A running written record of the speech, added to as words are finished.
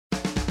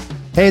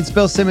Hey, it's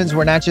Bill Simmons.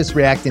 We're not just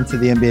reacting to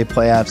the NBA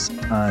playoffs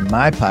on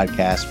my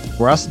podcast.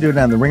 We're also doing it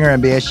on the Ringer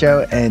NBA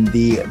show and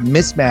the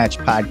Mismatch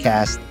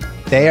podcast.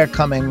 They are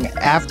coming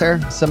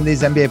after some of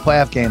these NBA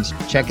playoff games.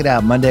 Check it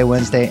out Monday,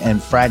 Wednesday,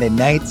 and Friday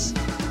nights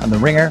on the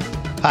Ringer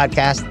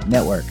Podcast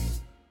Network.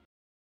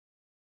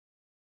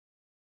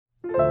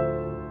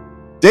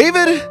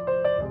 David,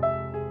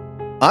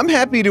 I'm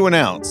happy to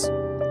announce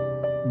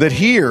that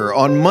here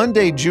on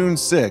Monday, June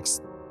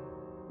 6th,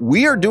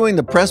 we are doing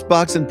the press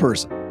box in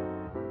person.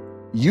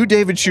 You,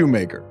 David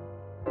Shoemaker,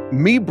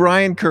 me,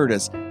 Brian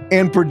Curtis,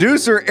 and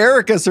producer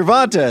Erica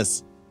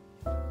Cervantes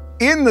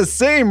in the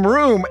same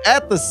room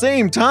at the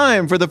same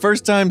time for the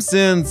first time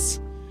since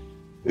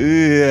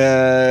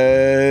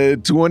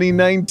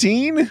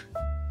 2019,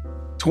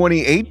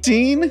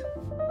 2018.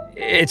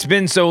 It's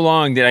been so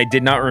long that I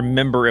did not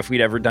remember if we'd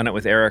ever done it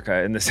with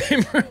Erica in the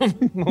same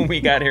room when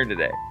we got here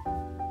today.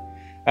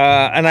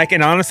 And I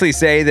can honestly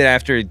say that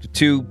after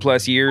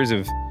 2+ years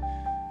of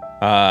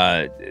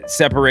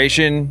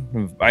separation,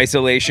 of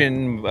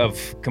isolation,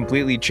 of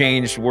completely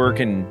changed work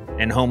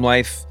and home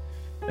life,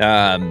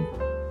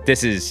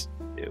 this is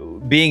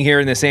being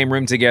here in the same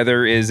room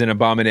together is an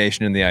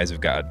abomination in the eyes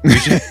of God.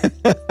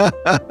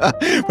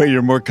 But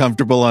you're more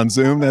comfortable on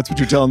Zoom? That's what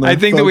you're telling them? I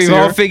think that we've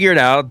all figured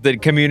out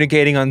that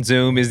communicating on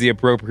Zoom is the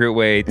appropriate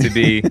way to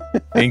be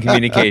in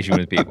communication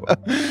with people.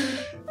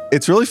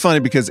 It's really funny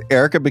because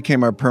Erica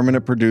became our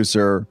permanent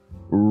producer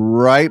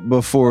right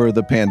before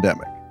the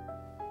pandemic.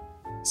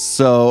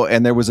 So,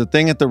 and there was a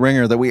thing at the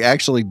Ringer that we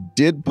actually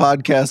did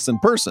podcasts in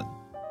person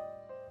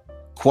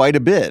quite a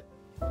bit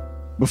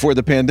before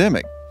the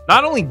pandemic.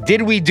 Not only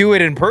did we do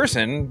it in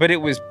person, but it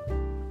was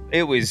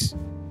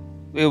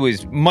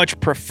much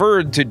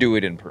preferred to do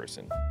it in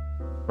person,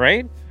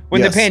 right?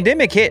 When the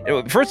pandemic hit,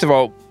 first of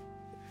all,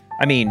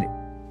 I mean,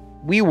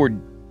 our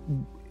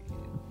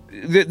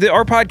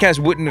podcast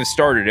wouldn't have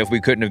started if we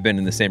couldn't have been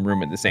in the same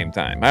room at the same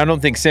time. I don't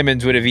think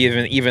Simmons would have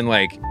even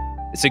like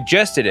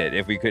suggested it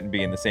if we couldn't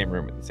be in the same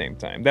room at the same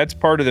time. That's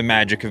part of the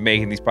magic of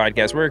making these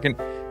podcasts work. And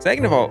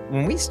second of all,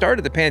 when we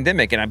started the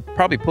pandemic, and I'm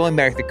probably pulling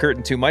back the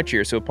curtain too much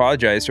here, so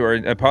apologies to our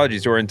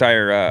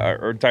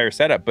entire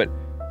setup, but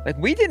like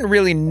we didn't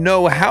really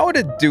know how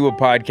to do a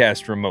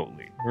podcast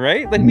remotely,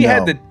 right? Like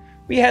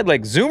we had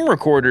like Zoom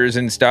recorders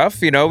and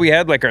stuff, you know, we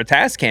had like our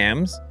task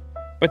cams,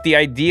 but the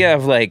idea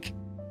of like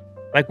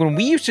when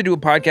we used to do a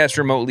podcast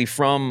remotely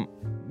from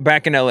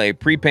back in LA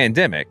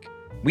pre-pandemic,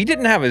 we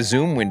didn't have a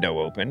Zoom window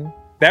open.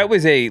 That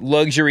was a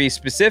luxury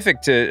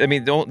specific to, I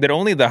mean, that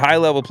only the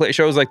high-level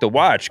shows like The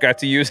Watch got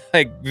to use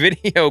like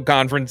video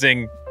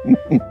conferencing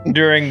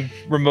during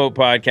remote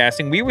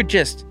podcasting. We would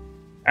just,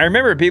 I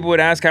remember people would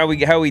ask how we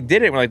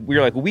did it. We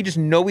were like, well, we just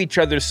know each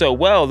other so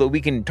well that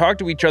we can talk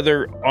to each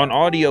other on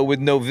audio with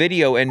no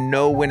video and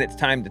know when it's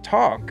time to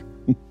talk.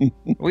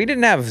 We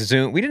didn't have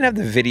Zoom. We didn't have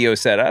the video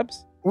setups.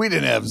 We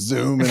didn't have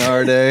Zoom in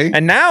our day.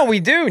 And now we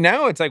do.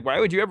 Now it's like, why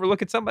would you ever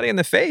look at somebody in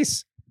the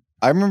face?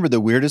 I remember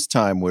the weirdest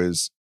time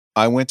was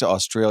I went to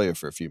Australia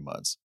for a few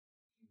months.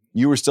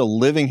 You were still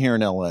living here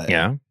in LA.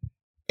 Yeah.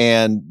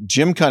 And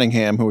Jim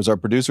Cunningham, who was our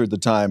producer at the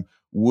time,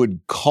 would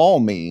call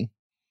me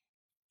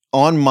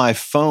on my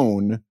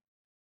phone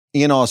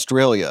in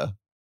Australia,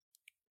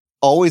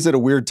 always at a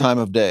weird time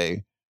of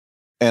day.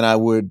 And I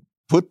would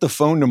put the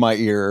phone to my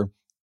ear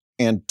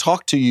and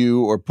talk to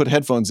you, or put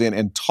headphones in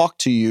and talk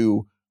to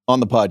you on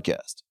the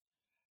podcast.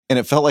 And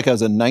it felt like I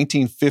was a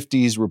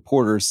 1950s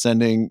reporter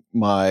sending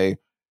my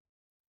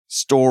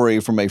story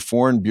from a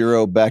foreign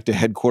bureau back to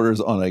headquarters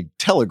on a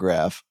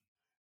telegraph.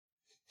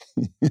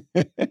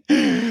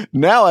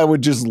 Now I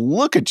would just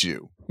look at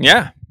you.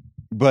 Yeah.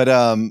 But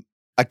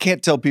I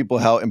can't tell people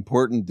how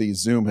important the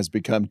Zoom has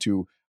become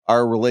to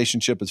our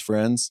relationship as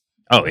friends.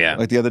 Oh, yeah.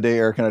 Like the other day,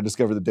 Eric and I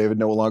discovered that David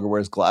no longer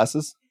wears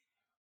glasses.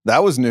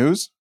 That was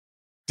news.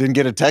 Didn't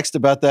get a text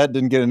about that.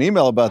 Didn't get an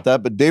email about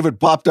that. But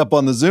David popped up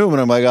on the Zoom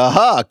and I'm like,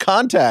 aha,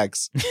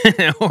 contacts.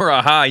 Or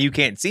aha, you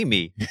can't see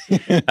me.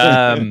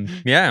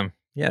 Yeah.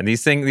 Yeah,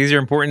 these are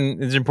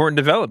important. These are important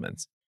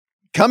developments.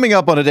 Coming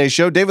up on today's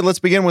show, David, let's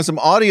begin with some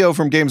audio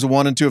from games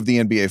 1 and 2 of the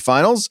NBA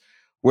Finals,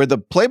 where the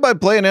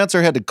play-by-play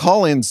announcer had to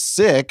call in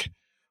sick.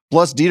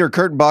 Plus, Dieter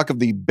Kurtenbach of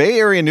the Bay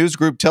Area News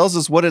Group tells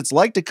us what it's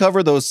like to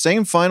cover those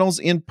same finals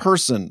in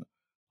person.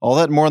 All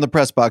that and more in the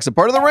press box, a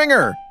part of the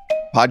Ringer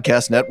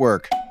Podcast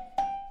Network.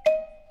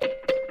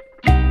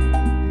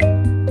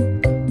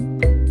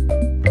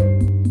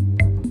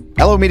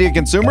 Hello, media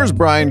consumers.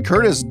 Brian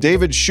Curtis,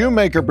 David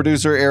Shoemaker,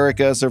 producer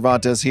Erica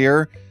Cervantes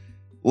here.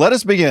 Let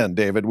us begin,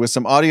 David, with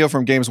some audio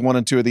from games 1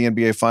 and 2 of the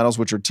NBA Finals,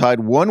 which are tied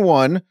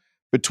 1-1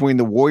 between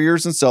the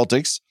Warriors and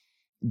Celtics.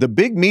 The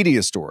big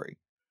media story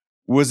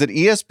was that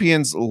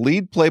ESPN's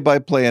lead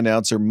play-by-play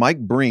announcer,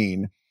 Mike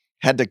Breen,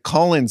 had to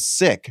call in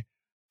sick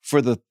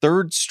for the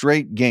third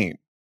straight game.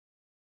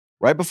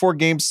 Right before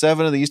Game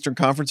 7 of the Eastern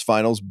Conference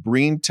Finals,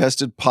 Breen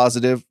tested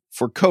positive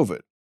for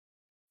COVID.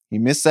 He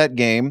missed that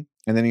game,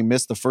 and then he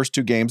missed the first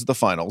 2 games of the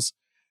finals.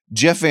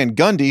 Jeff Van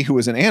Gundy, who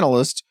is an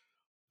analyst,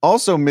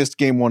 also missed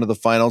Game 1 of the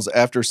finals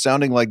after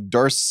sounding like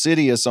Darth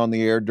Sidious on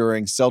the air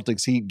during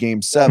Celtics Heat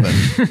Game 7.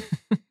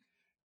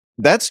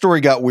 That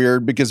story got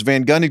weird because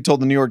Van Gundy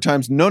told the New York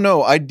Times,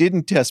 no, I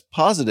didn't test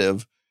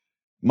positive.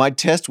 My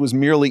test was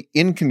merely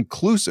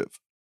inconclusive.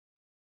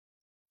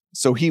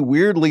 So he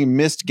weirdly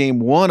missed game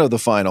 1 of the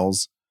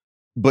finals,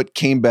 but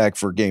came back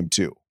for game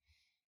 2.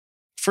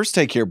 First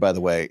take here, by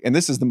the way, and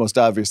this is the most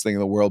obvious thing in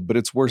the world, but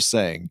it's worth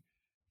saying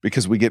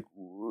because we get,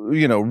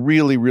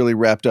 really, really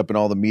wrapped up in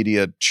all the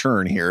media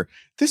churn here.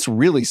 This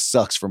really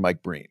sucks for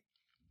Mike Breen.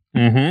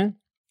 Mm-hmm.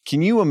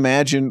 Can you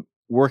imagine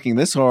working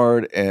this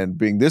hard and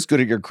being this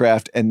good at your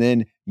craft, and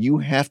then you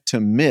have to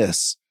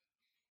miss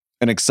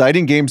an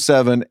exciting game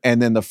 7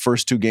 and then the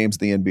first 2 games of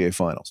the NBA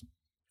Finals?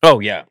 Oh,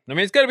 yeah. I mean,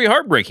 it's got to be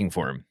heartbreaking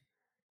for him.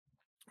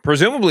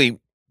 Presumably,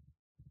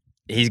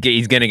 he's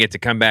going to get to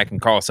come back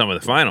and call some of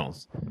the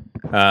finals.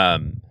 I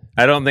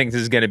don't think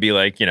this is going to be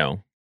like,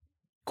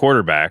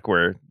 quarterback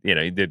where,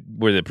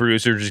 where the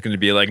producer is just going to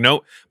be like,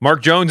 no,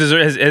 Mark Jones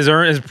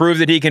has proved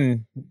that he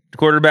can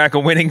quarterback a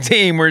winning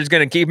team. We're just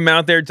going to keep him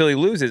out there until he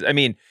loses. I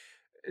mean,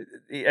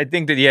 I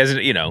think that he has,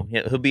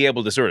 he'll be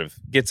able to sort of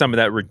get some of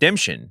that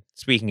redemption,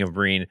 speaking of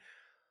Breen.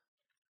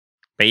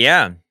 But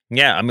yeah,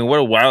 I mean, what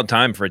a wild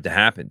time for it to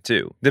happen,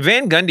 too. The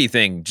Van Gundy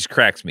thing just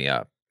cracks me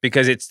up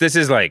because this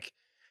is like,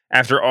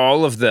 after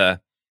all of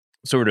the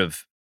sort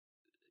of,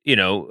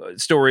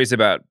 stories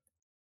about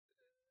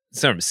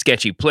some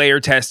sketchy player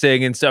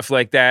testing and stuff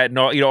like that, and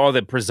all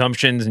the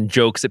presumptions and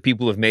jokes that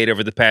people have made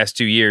over the past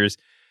 2 years,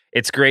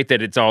 it's great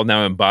that it's all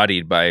now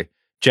embodied by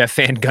Jeff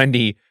Van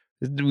Gundy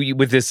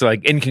with this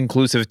like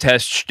inconclusive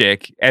test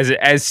shtick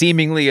as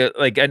seemingly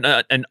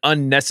an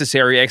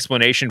unnecessary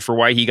explanation for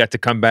why he got to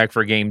come back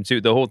for game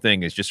 2. The whole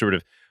thing is just sort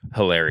of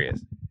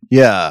hilarious.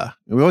 Yeah.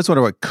 We always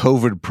wonder what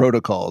COVID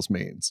protocols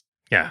means.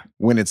 Yeah.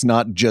 When it's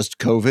not just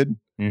COVID.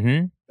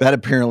 Mm-hmm. That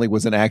apparently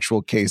was an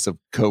actual case of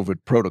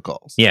COVID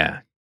protocols. Yeah.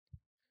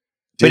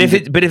 But if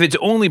it's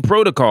only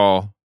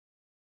protocol,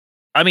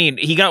 I mean,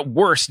 he got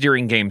worse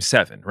during game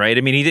 7, right?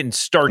 I mean, he didn't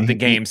start the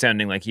game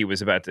sounding like he was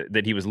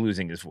that he was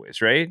losing his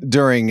voice, right?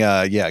 During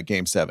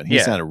game 7. He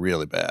sounded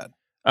really bad.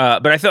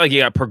 But I felt like he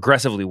got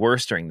progressively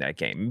worse during that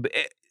game.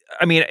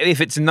 I mean, if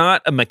it's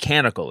not a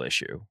mechanical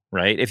issue,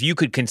 right? If you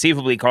could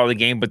conceivably call the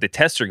game, but the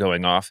tests are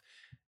going off,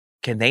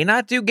 can they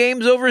not do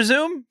games over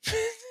Zoom?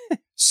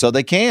 So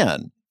they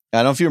can. I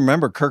don't know if you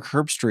remember, Kirk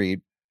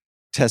Herbstreit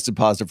tested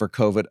positive for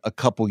COVID a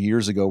couple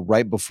years ago,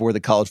 right before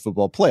the college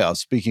football playoffs.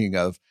 Speaking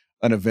of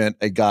an event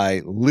a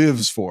guy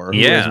lives for,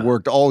 who has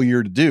worked all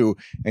year to do,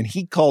 and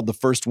he called the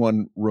first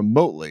one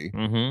remotely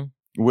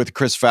with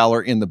Chris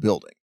Fowler in the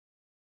building.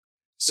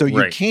 So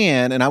you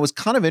can, and I was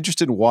kind of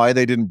interested why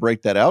they didn't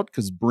break that out,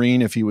 because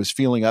Breen, if he was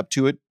feeling up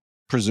to it,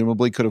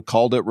 presumably could have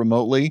called it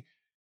remotely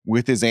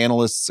with his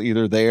analysts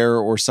either there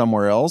or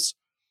somewhere else.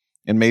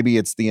 And maybe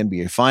it's the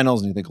NBA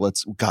Finals, and you think,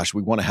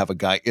 we want to have a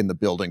guy in the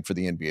building for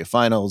the NBA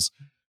Finals.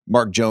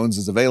 Mark Jones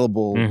is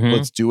available.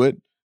 Let's do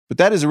it. But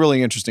that is a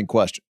really interesting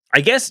question.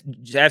 I guess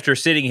after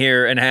sitting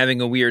here and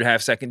having a weird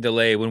half-second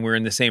delay when we're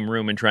in the same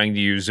room and trying to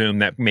use Zoom,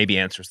 that maybe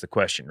answers the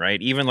question,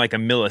 right? Even like a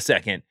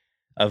millisecond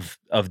of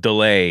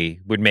delay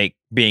would make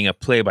being a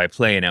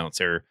play-by-play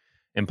announcer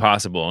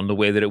impossible in the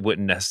way that it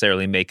wouldn't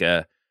necessarily make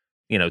a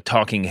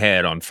talking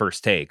head on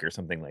First Take or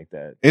something like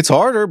that. It's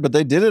harder, but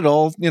they did it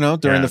all,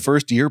 during the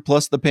first year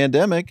plus the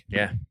pandemic.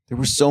 Yeah. There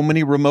were so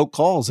many remote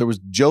calls. There was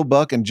Joe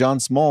Buck and John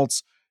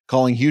Smoltz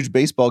calling huge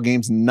baseball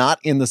games not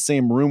in the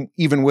same room,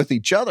 even with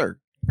each other.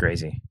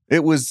 Crazy.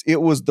 It was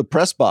the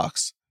press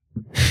box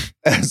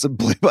as a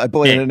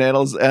play-by-play and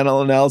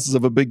analysis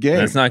of a big game.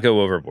 Let's not go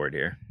overboard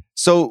here.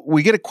 So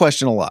we get a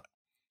question a lot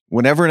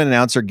whenever an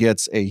announcer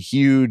gets a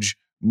huge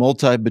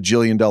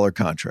multi-bajillion-dollar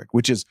contract,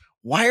 which is,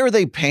 why are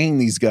they paying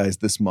these guys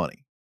this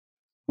money?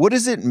 What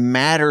does it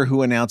matter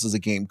who announces a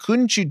game?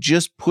 Couldn't you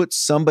just put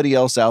somebody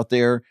else out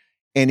there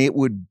and it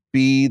would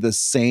be the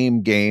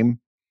same game?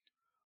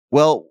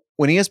 Well,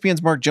 when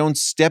ESPN's Mark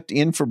Jones stepped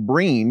in for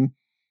Breen,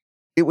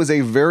 it was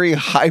a very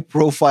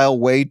high-profile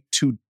way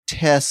to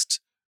test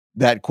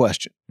that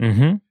question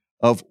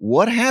of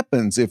what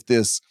happens if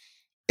this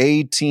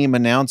A-team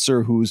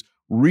announcer who's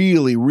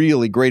really,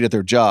 really great at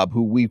their job,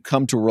 who we've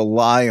come to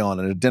rely on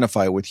and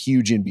identify with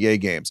huge NBA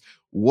games,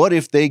 what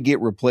if they get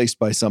replaced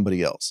by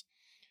somebody else?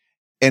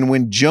 And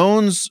when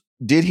Jones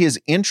did his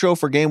intro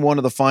for game 1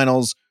 of the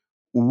finals,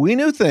 we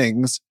knew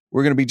things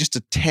were going to be just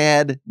a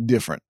tad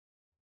different.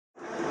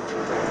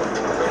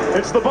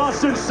 It's the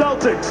Boston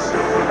Celtics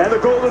and the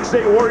Golden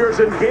State Warriors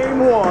in game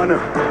 1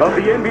 of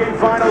the NBA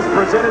Finals,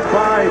 presented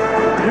by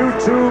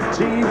YouTube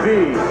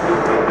TV.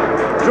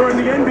 During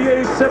the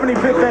NBA's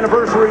 75th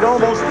anniversary, it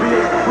almost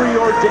feels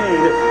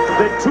preordained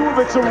that 2 of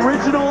its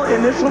original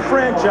initial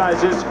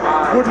franchises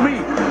would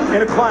meet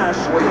in a clash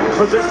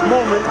for this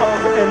moment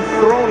of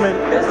enthronement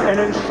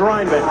and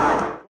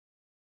enshrinement.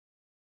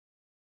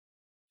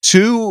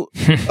 2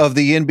 of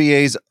the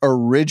NBA's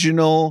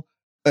original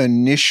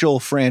initial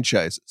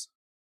franchises.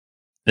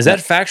 Is that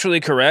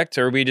factually correct,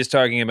 or are we just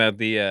talking about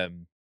the...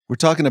 We're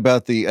talking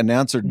about the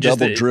announcer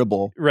double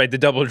dribble. Right, the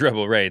double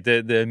dribble, right.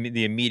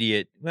 The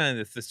immediate,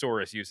 the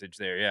thesaurus usage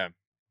there, yeah.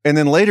 And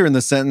then later in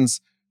the sentence,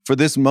 for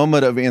this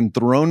moment of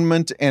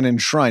enthronement and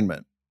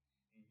enshrinement.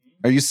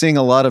 Are you seeing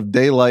a lot of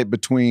daylight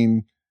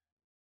between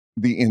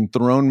the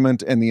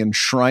enthronement and the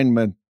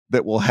enshrinement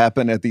that will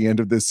happen at the end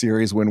of this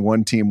series when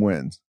one team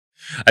wins?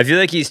 I feel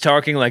like he's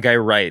talking like I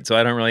write, so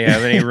I don't really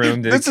have any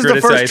room to This is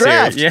criticize the first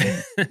draft.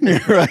 here. Yeah.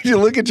 You're right. You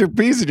look at your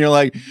piece and you're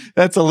like,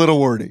 that's a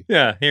little wordy.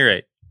 Yeah, you're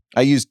right.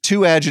 I use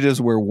two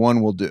adjectives where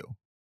one will do.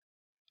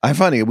 I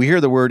find it, we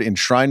hear the word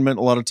enshrinement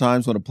a lot of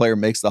times when a player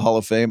makes the Hall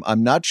of Fame.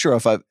 I'm not sure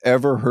if I've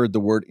ever heard the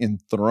word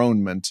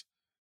enthronement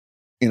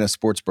in a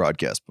sports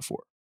broadcast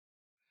before.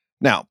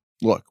 Now,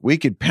 look, we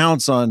could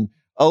pounce on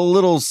a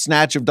little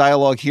snatch of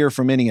dialogue here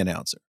from any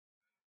announcer.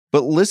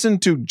 But listen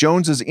to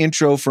Jones's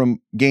intro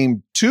from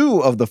Game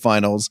 2 of the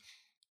finals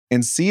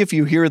and see if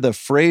you hear the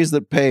phrase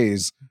that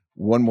pays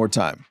one more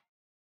time.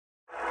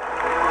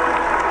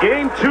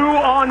 Game 2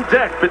 on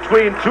deck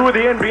between two of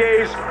the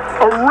NBA's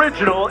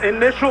original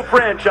initial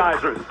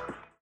franchisers.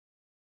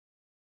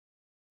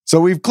 So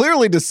we've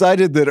clearly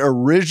decided that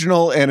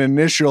original and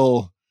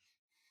initial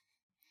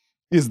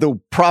is the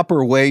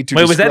proper way to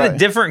Wait, was describe. that a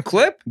different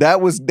clip?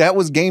 That was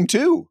Game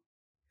 2.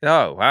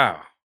 Oh,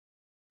 wow.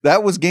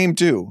 That was Game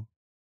 2.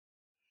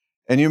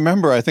 And you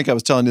remember, I think I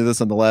was telling you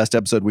this on the last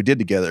episode we did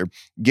together.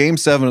 Game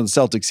 7 of the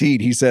Celtics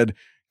Heat, he said,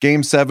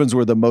 Game 7s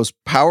were the most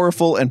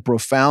powerful and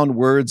profound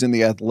words in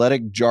the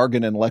athletic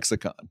jargon and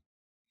lexicon.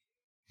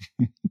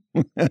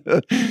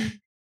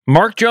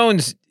 Mark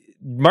Jones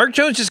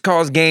just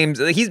calls games.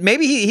 He's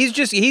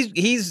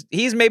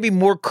maybe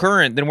more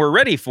current than we're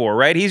ready for,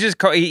 right?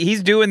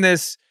 He's doing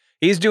this.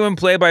 He's doing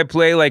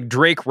play-by-play like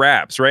Drake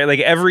raps, right? Like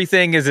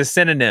everything is a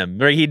synonym,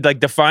 right? He like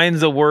defines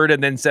the word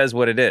and then says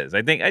what it is.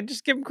 I think I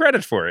just give him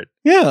credit for it.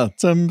 Yeah,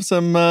 some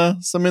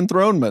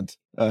enthronement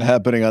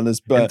happening on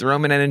this. But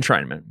enthronement and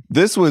enshrinement.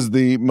 This was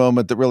the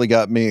moment that really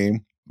got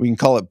me. We can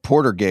call it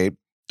Portergate.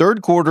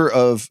 Third quarter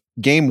of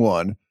Game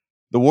 1,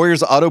 the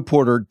Warriors' Otto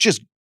Porter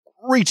just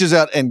reaches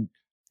out and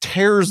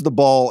tears the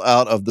ball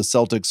out of the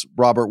Celtics'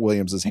 Robert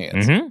Williams'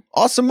 hands. Mm-hmm.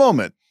 Awesome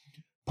moment.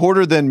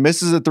 Porter then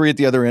misses a three at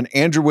the other end.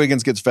 Andrew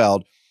Wiggins gets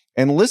fouled.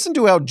 And listen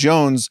to how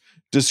Jones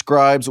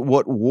describes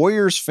what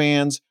Warriors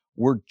fans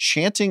were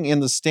chanting in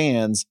the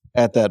stands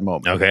at that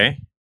moment. Okay.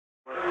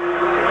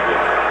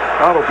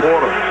 Otto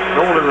Porter,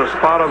 known as a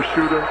spot-up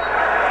shooter,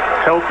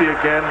 healthy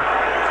again.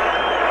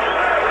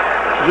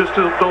 Just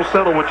don't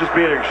settle with just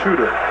being a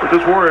shooter. With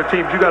this Warrior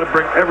team, you got to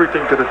bring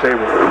everything to the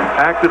table.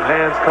 Active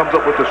hands, comes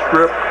up with the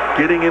strip,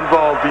 getting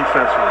involved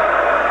defensively.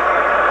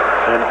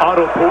 And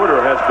Otto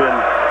Porter has been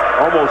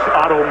almost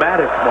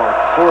automatic, Mark.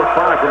 4 or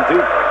 5 from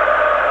deep.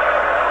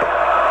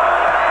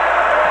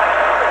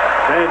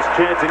 Fans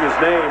chanting his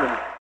name.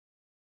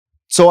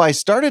 So I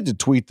started to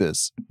tweet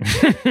this.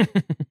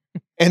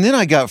 And then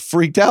I got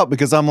freaked out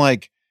because I'm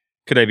like,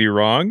 could I be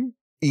wrong?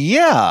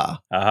 Yeah.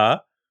 Uh-huh.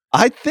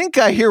 I think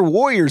I hear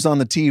Warriors on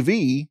the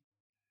TV.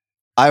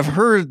 I've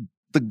heard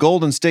the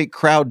Golden State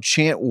crowd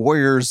chant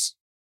Warriors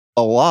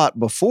a lot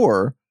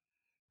before,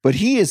 but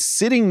he is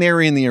sitting there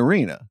in the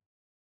arena.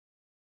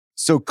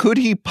 So could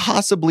he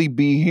possibly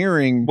be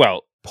hearing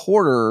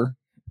Porter?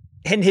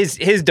 In his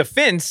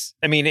defense,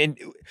 I mean,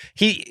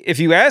 if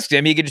you asked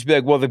him, he could just be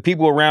like, well, the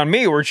people around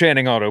me were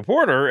chanting Otto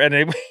Porter, and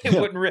it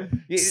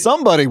wouldn't.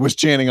 Somebody was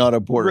chanting Otto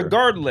Porter.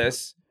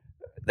 Regardless,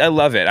 I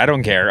love it. I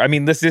don't care. I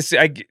mean,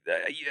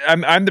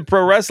 I'm the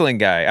pro wrestling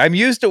guy. I'm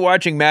used to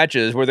watching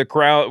matches where the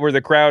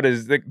crowd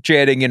is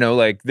chanting,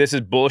 like this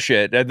is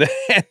bullshit, and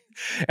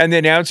the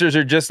announcers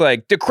are just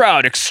like, the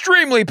crowd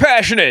extremely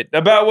passionate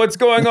about what's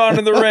going on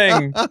in the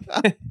ring.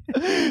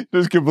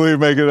 Just completely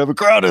making it up. The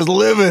crowd is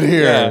livid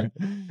here.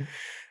 Yeah.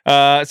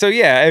 So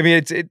yeah, I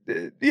mean,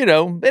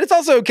 it's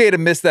also okay to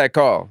miss that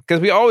call because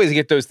we always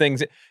get those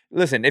things.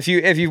 Listen, if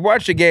you've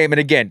watched a game, and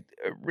again,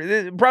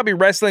 probably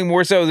wrestling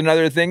more so than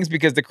other things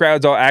because the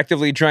crowd's all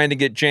actively trying to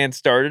get chants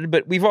started,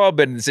 but we've all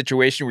been in the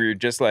situation where you're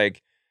just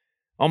like,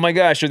 oh my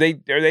gosh, are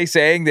they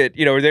saying that,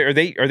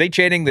 are they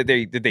chanting that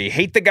they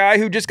hate the guy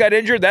who just got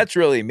injured? That's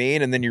really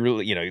mean. And then you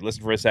really, you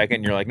listen for a second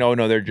and you're like, no,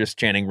 they're just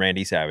chanting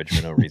Randy Savage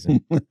for no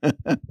reason.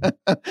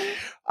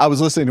 I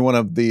was listening to one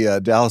of the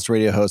Dallas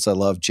radio hosts I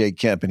love, Jake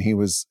Kemp, and he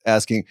was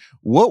asking,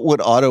 what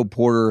would Otto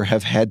Porter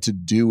have had to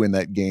do in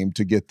that game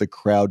to get the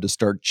crowd to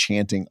start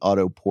chanting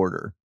Otto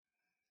Porter?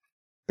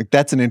 Like,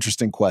 that's an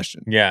interesting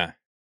question. Yeah.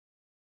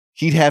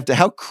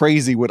 How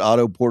crazy would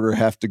Otto Porter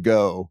have to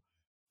go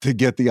to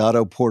get the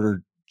Otto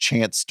Porter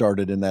chant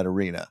started in that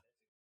arena?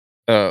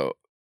 Oh,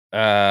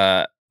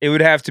 it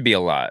would have to be a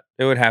lot.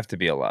 It would have to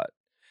be a lot.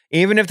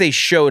 Even if they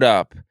showed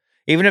up,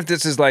 even if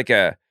this is like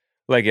a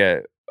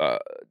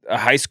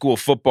high school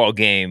football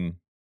game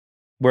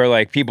where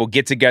like people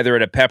get together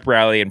at a pep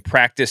rally and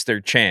practice their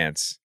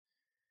chants,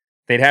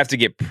 they'd have to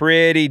get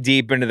pretty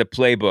deep into the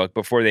playbook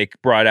before they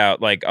brought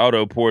out like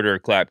Otto Porter,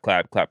 clap,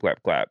 clap, clap,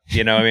 clap, clap.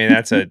 I mean,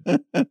 that's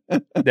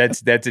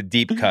a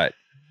deep cut.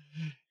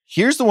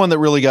 Here's the one that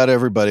really got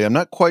everybody. I'm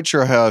not quite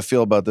sure how I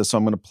feel about this, so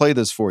I'm going to play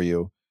this for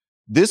you.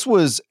 This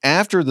was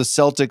after the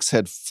Celtics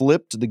had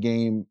flipped the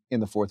game in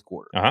the fourth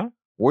quarter. Uh-huh.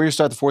 Warriors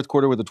start the fourth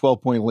quarter with a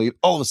 12-point lead.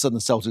 All of a sudden,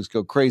 the Celtics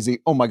go crazy.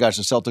 Oh my gosh,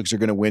 the Celtics are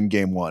going to win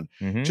game 1.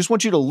 Mm-hmm. Just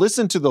want you to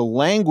listen to the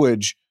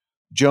language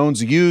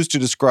Jones used to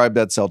describe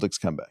that Celtics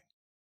comeback.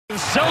 The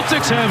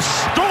Celtics have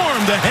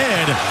stormed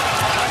ahead.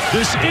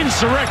 This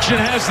insurrection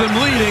has them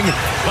leading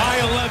by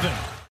 11.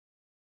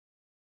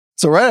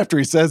 So right after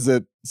he says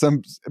it,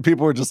 some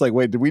people were just like,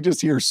 wait, did we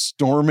just hear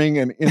storming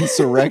and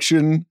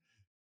insurrection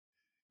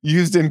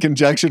used in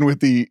conjunction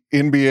with the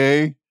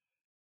NBA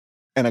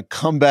and a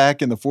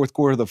comeback in the fourth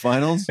quarter of the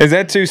finals? Is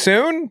that too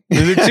soon?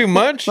 Is it too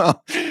much?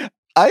 Well,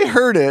 I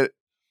heard it,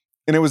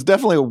 and it was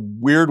definitely a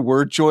weird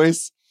word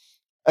choice.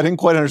 I didn't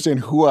quite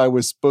understand who I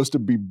was supposed to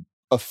be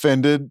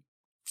offended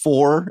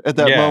for at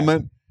that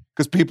moment,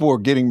 because people were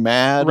getting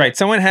mad. Right.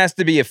 Someone has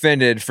to be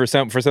offended for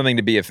something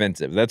to be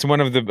offensive. That's one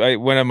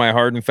of my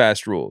hard and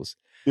fast rules.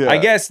 Yeah. I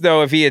guess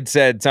though, if he had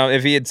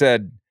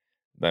said,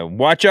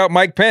 watch out,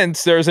 Mike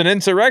Pence, there's an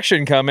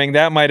insurrection coming,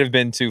 that might have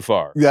been too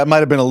far. That might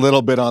have been a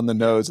little bit on the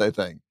nose, I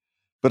think.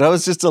 But I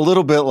was just a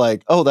little bit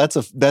like, oh, that's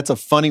a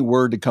funny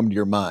word to come to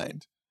your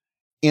mind.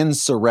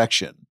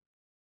 Insurrection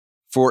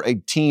for a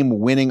team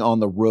winning on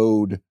the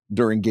road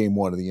during game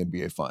 1 of the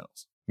NBA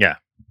Finals. Yeah.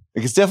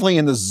 Like, it's definitely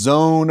in the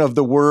zone of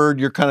the word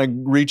you're kind of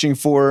reaching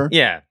for.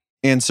 Yeah.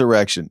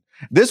 Insurrection.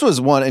 This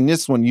was one, and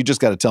this one, you just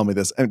got to tell me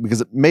this,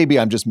 because maybe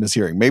I'm just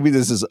mishearing. Maybe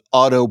this is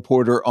Otto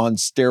Porter on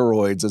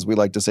steroids, as we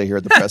like to say here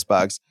at the press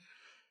box.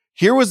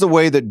 Here was the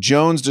way that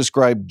Jones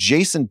described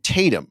Jason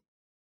Tatum,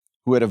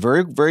 who had a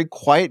very, very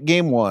quiet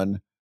game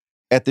 1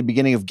 at the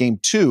beginning of game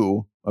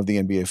 2 of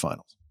the NBA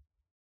Finals.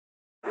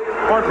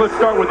 Mark, let's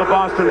start with the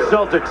Boston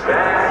Celtics.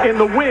 In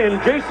the win,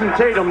 Jason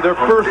Tatum, their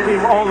first team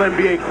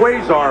All-NBA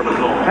Quasar,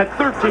 had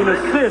 13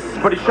 assists,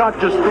 but he shot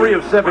just 3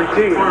 of 17.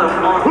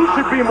 Who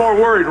should be more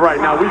worried right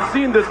now? We've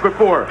seen this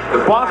before.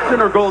 Boston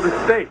or Golden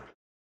State?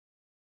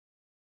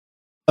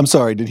 I'm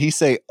sorry, did he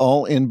say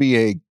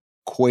All-NBA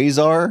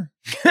Quasar?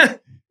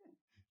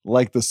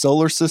 Like the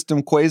solar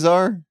system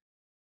quasar?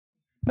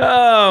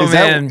 Oh,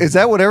 man. Is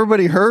that what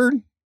everybody heard?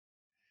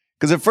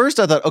 Because at first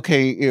I thought,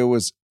 okay, it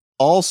was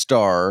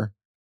All-Star,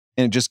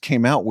 and it just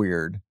came out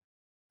weird.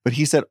 But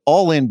he said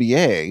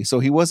All-NBA, so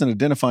he wasn't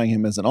identifying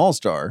him as an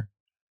All-Star.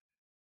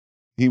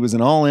 He was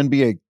an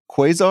All-NBA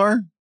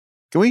Quasar?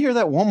 Can we hear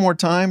that one more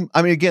time?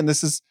 I mean, again,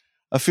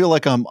 I feel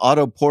like I'm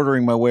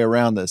auto-portering my way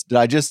around this. Did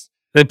I just...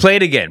 Then play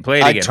it again.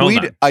 I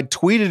tweeted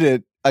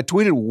it. I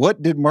tweeted,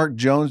 what did Mark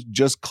Jones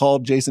just call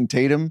Jason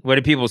Tatum? What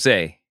did people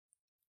say?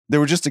 There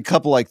were just a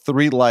couple,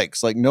 3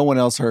 likes, no one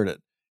else heard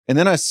it. And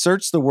then I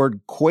searched the word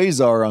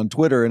Quasar on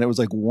Twitter, and it was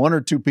 1 or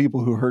 2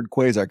 people who heard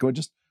Quasar. Can we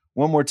just...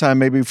 one more time,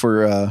 maybe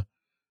for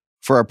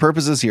our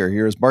purposes here.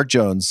 Here is Mark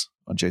Jones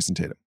on Jason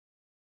Tatum.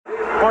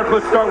 Mark,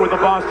 let's start with the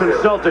Boston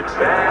Celtics.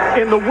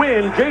 In the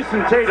win,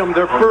 Jason Tatum,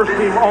 their first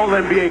team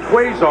All-NBA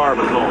Quasar,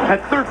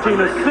 had 13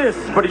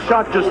 assists, but he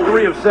shot just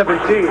 3 of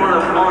 17.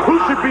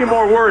 Who should be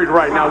more worried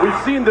right now?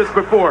 We've seen this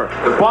before.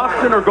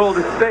 Boston or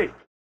Golden State?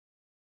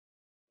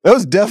 That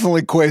was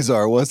definitely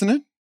Quasar, wasn't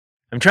it?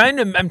 I'm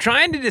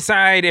trying to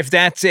decide if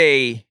that's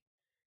a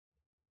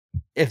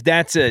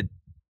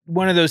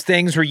one of those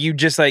things where you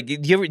just do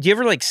you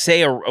ever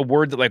say a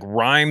word that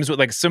rhymes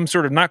with some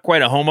sort of, not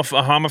quite a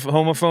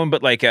homophone,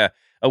 but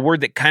a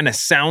word that kind of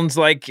sounds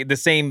like the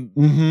same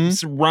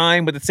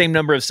rhyme with the same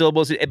number of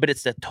syllables, but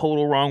it's the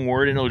total wrong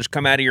word, and it'll just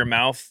come out of your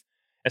mouth,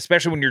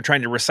 especially when you're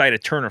trying to recite a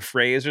turn of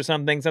phrase or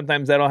something.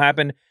 Sometimes that'll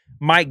happen.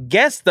 My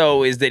guess,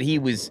 though, is that he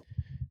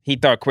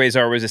thought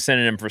Quasar was a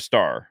synonym for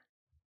star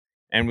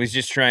and was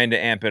just trying to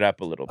amp it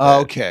up a little bit.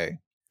 Okay.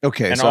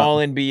 An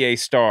All-NBA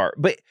star.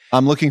 But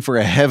I'm looking for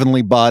a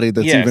heavenly body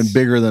that's even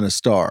bigger than a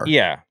star.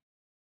 Yeah.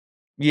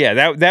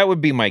 Yeah, that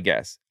would be my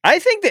guess. I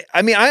think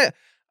that,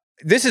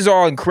 this is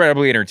all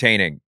incredibly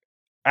entertaining.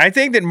 I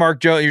think that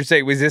Mark Jones, you're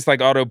saying, was this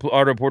like Otto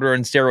Porter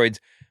on steroids?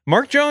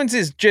 Mark Jones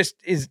is just,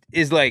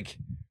 is like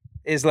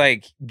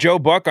Joe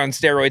Buck on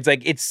steroids.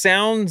 It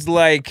sounds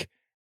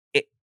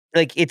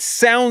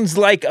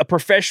like a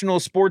professional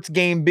sports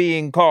game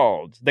being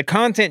called. The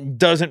content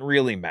doesn't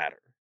really matter.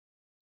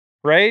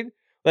 Right?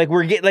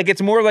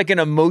 It's more like an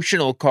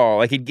emotional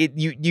call.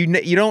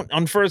 You don't,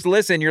 on first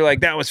listen, you're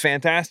like, that was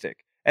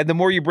fantastic. And the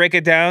more you break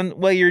it down,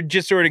 well, you're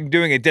just sort of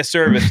doing a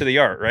disservice to the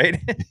art, right?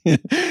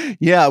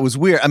 Yeah, it was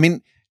weird. I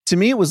mean, to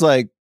me, it was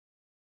like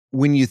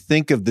when you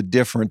think of the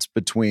difference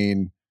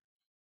between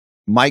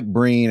Mike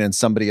Breen and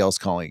somebody else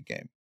calling a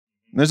game.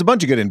 And there's a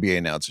bunch of good NBA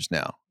announcers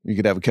now. You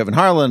could have a Kevin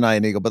Harlan and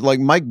Ian Eagle, but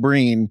Mike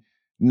Breen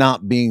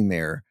not being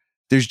there,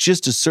 there's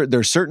just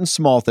there's certain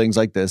small things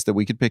like this that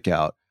we could pick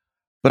out.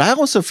 But I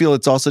also feel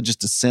it's also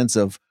just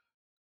a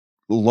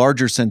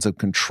larger sense of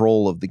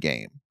control of the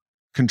game,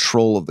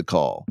 control of the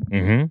call.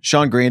 Mm-hmm.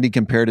 Sean Grandy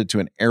compared it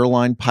to an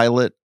airline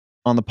pilot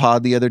on the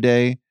pod the other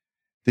day,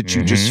 that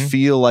you just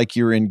feel like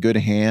you're in good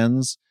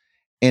hands.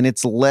 And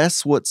it's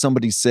less what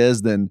somebody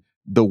says than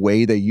the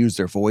way they use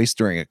their voice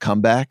during a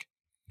comeback.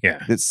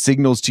 Yeah. That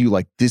signals to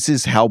you this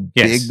is how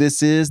big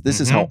this is. This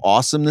is how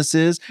awesome this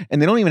is.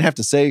 And they don't even have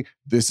to say,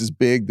 this is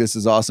big, this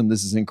is awesome,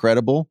 this is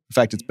incredible. In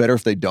fact, it's better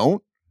if they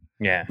don't.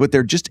 Yeah. But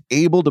they're just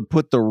able to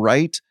put the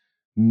right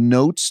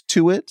notes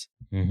to it.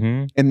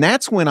 Mm-hmm. And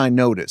that's when I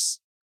notice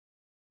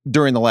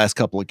during the last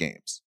couple of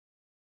games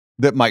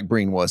that Mike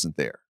Breen wasn't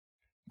there.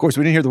 course,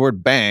 we didn't hear the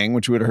word bang,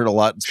 which we would have heard a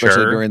lot,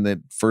 especially during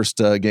the first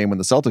game when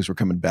the Celtics were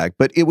coming back.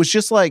 But it was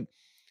just like,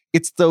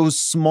 it's those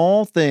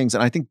small things.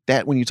 And I think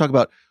that when you talk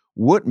about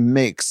what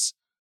makes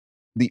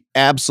the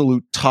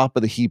absolute top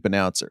of the heap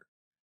announcer,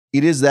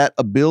 it is that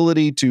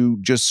ability to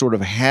just sort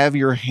of have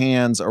your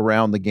hands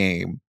around the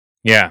game.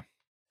 Yeah.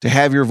 To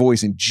have your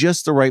voice in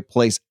just the right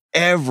place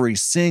every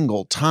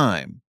single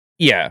time.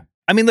 Yeah.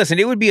 I mean, listen,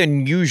 it would be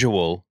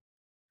unusual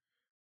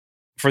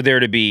for there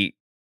to be,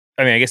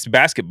 I mean, I guess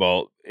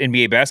basketball,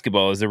 NBA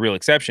basketball is the real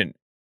exception.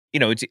 You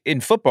know, it's,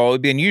 in football, it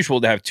would be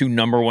unusual to have two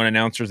number one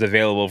announcers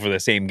available for the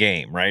same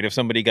game, right? If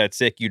somebody got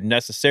sick, you'd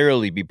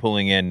necessarily be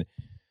pulling in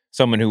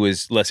someone who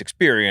is less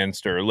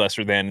experienced or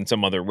lesser than in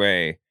some other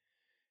way.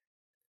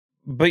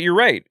 But you're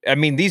right. I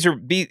mean,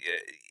 it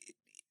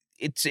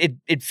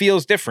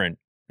feels different.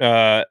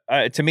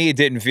 To me, it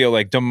didn't feel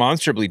like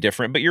demonstrably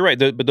different, but you're right.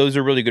 But those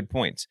are really good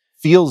points.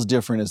 Feels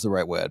different is the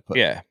right way I'd put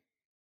it. Yeah.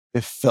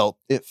 It felt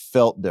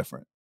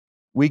different.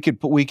 We could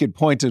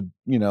point to,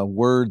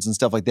 words and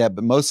stuff like that,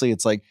 but mostly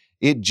it's like,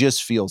 it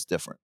just feels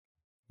different.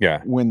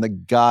 Yeah. When the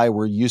guy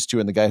we're used to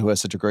and the guy who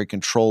has such a great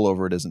control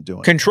over it isn't doing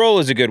it. Control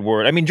is a good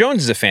word. I mean,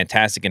 Jones is a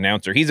fantastic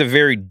announcer. He's a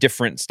very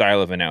different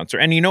style of announcer.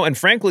 And, and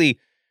frankly,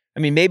 I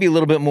mean, maybe a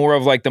little bit more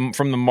of like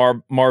from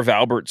the Marv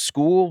Albert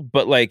school,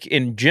 but like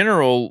in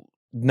general,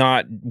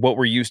 not what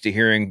we're used to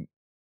hearing.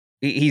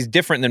 He's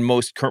different than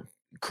most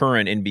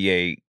current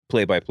NBA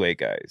play-by-play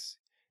guys.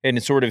 And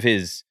it's sort of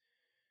his,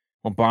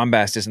 well,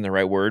 bombast isn't the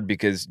right word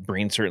because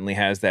Breen certainly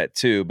has that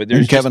too. But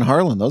there's Kevin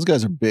Harlan; those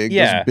guys are big.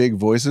 Yeah, those big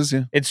voices.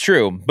 Yeah, it's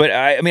true. But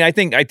I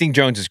think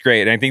Jones is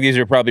great, and I think these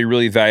are probably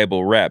really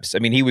valuable reps. I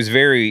mean, he was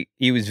very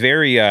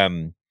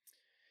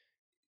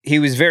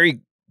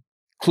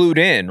clued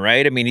in,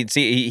 right? I mean,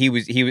 he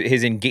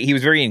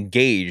was very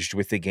engaged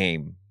with the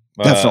game,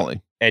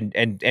 definitely,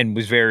 and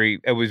was very.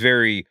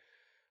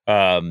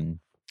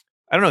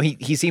 I don't know.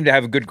 He seemed to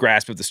have a good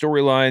grasp of the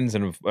storylines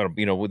and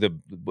with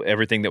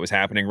everything that was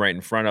happening right in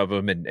front of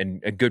him,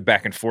 and a good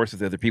back and forth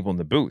with other people in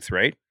the booth,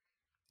 right?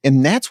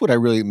 And that's what I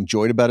really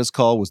enjoyed about his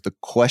call was the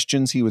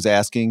questions he was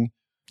asking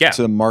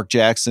to Mark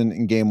Jackson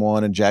in game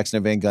 1 and Jackson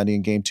and Van Gundy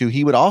in game 2.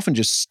 He would often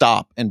just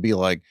stop and be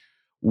like,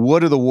 "What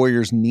do the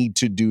Warriors need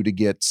to do to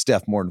get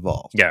Steph more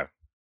involved?" Yeah,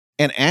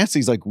 and ask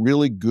these like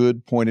really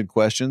good pointed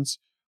questions,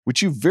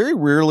 which you very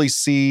rarely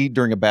see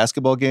during a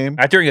basketball game.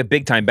 Not during a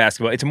big-time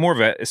basketball. It's more of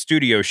a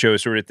studio show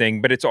sort of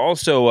thing, but it's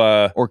also...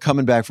 or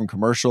coming back from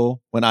commercial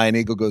when Ian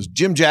Eagle goes,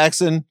 "Jim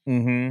Jackson,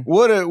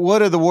 what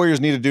do the Warriors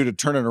need to do to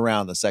turn it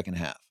around in the second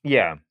half?"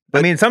 Yeah. But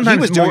I mean, sometimes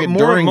he was doing it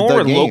during more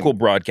the game. local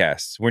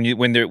broadcasts when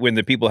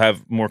the people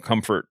have more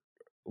comfort,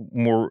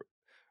 more...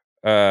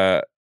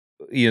 they're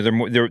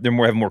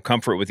have more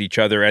comfort with each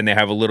other, and they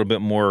have a little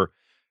bit more,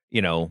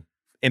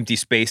 empty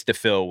space to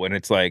fill when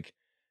it's like,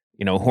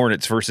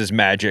 Hornets versus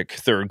Magic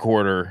third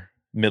quarter,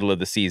 middle of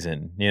the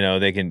season.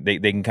 They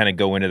can kind of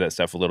go into that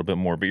stuff a little bit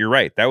more. But you're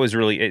right. That was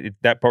really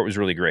that part was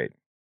really great.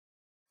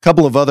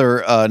 Couple of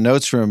other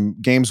notes from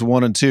games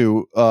 1 and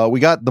 2. We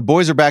got the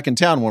boys are back in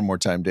town one more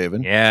time,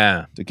 David.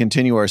 Yeah. To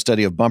continue our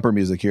study of bumper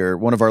music here,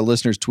 one of our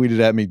listeners tweeted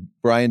at me,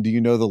 "Brian, do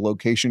you know the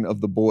location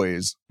of the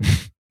boys?"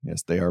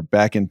 Yes, they are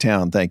back in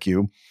town. Thank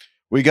you.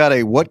 We got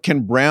a "What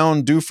can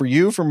Brown do for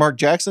you?" from Mark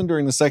Jackson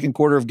during the second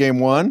quarter of game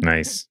 1.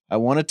 Nice. I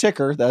want a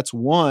ticker. That's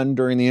 1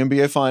 during the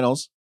NBA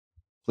Finals.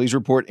 Please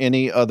report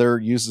any other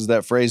uses of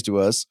that phrase to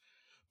us.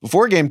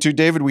 Before game 2,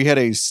 David, we had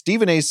a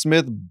Stephen A.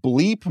 Smith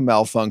bleep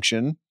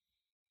malfunction.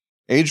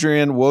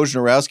 Adrian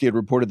Wojnarowski had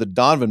reported that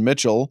Donovan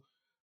Mitchell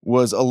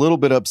was a little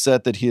bit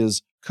upset that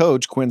his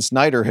coach, Quinn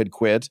Snyder, had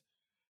quit.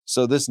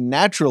 So this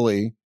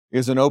naturally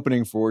is an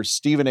opening for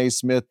Stephen A.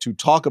 Smith to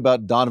talk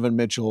about Donovan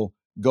Mitchell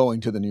going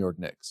to the New York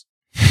Knicks.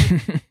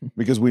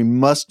 Because we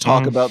must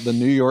talk about the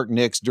New York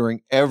Knicks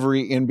during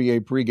every NBA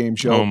pregame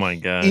show. Oh my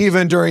God.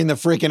 Even during the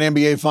freaking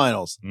NBA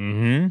Finals.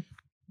 Mm-hmm.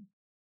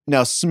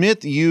 Now,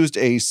 Smith used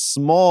a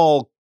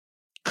small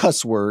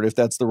cuss word, if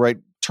that's the right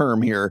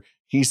term here.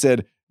 He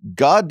said,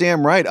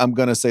 "Goddamn right, I'm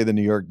going to say the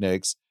New York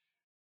Knicks."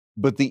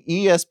 But the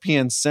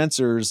ESPN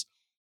censors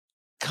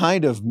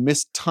kind of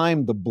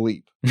mistimed the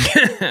bleep.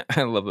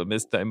 I love a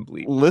mistimed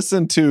bleep.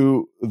 Listen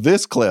to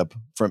this clip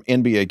from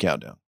NBA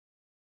Countdown.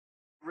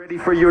 Ready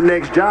for your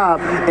next job,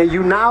 and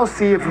you now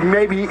see if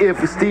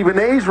Stephen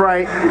A's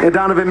right and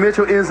Donovan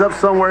Mitchell ends up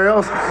somewhere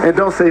else, and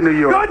don't say New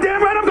York. God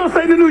damn right, I'm gonna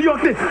say the New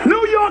York Knicks.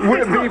 New York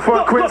Knicks. Would be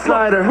for Quinn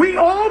Snyder. We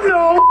all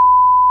know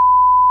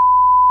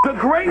the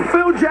great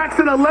Phil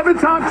Jackson,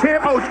 11-time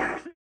champ.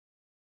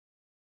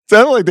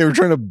 Sounded like they were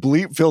trying to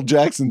bleep Phil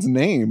Jackson's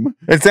name.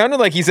 It sounded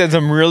like he said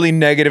some really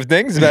negative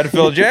things about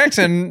Phil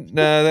Jackson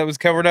that was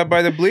covered up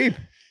by the bleep.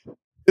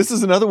 This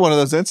is another one of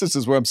those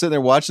instances where I'm sitting there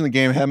watching the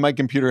game, have my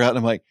computer out, and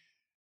I'm like,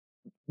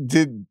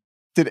 Did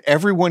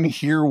everyone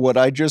hear what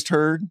I just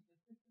heard?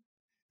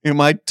 Am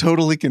I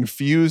totally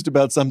confused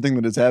about something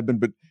that has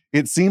happened? But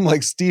it seemed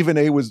like Stephen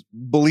A was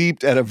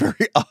bleeped at a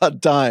very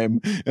odd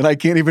time, and I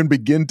can't even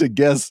begin to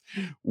guess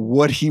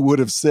what he would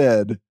have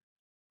said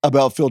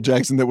about Phil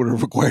Jackson that would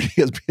have required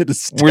ESPN to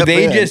step Were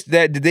they in.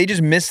 did they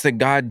just miss the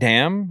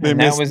goddamn? They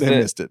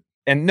missed it.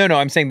 And no,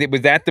 I'm saying that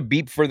was that the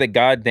beep for the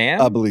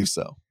goddamn? I believe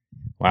so.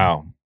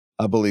 Wow.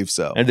 I believe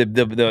so. And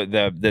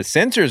the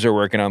sensors are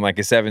working on like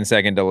a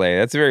 7-second delay.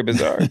 That's very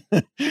bizarre.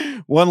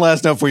 One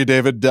last note for you,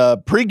 David.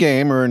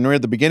 Pre-game or near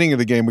the beginning of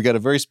the game, we got a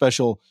very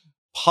special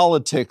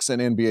politics and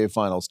NBA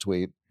Finals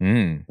tweet.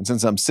 And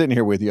since I'm sitting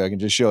here with you, I can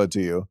just show it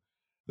to you.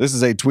 This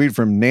is a tweet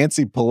from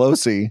Nancy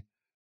Pelosi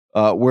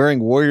wearing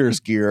Warriors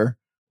gear.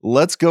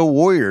 Let's go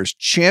Warriors.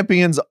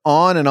 Champions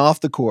on and off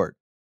the court.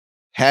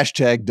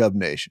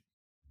 #DubNation.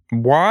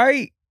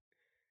 Why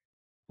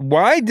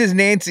does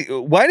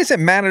it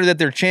matter that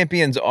they're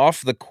champions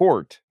off the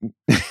court?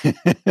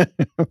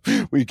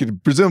 We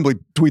could presumably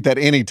tweet that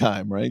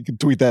anytime, right? You could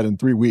tweet that in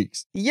 3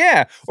 weeks.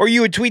 Yeah. Or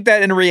you would tweet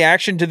that in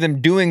reaction to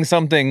them doing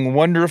something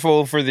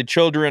wonderful for the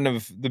children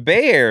of the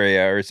Bay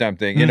Area or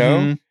something, you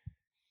know?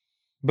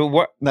 But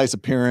what? Nice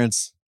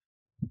appearance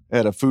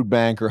at a food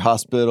bank or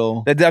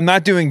hospital. I'm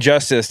not doing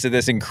justice to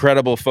this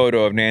incredible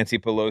photo of Nancy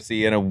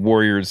Pelosi in a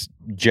Warriors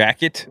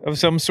jacket of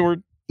some sort.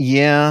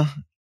 Yeah.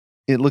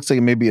 It looks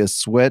like maybe a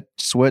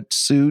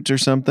sweatsuit or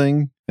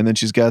something. And then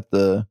she's got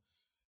the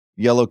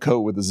yellow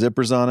coat with the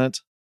zippers on it.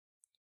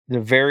 A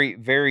very,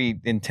 very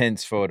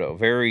intense photo.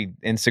 Very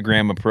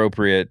Instagram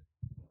appropriate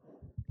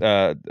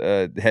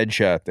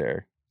headshot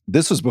there.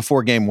 This was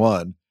before game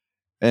 1.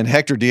 And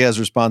Hector Diaz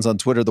responds on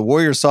Twitter, the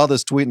Warriors saw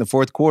this tweet in the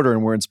fourth quarter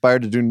and were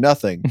inspired to do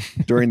nothing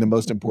during the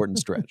most important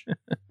stretch.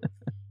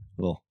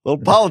 little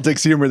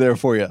politics humor there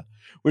for you.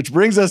 Which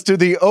brings us to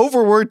the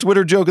overworked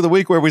Twitter joke of the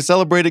week, where we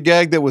celebrate a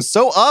gag that was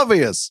so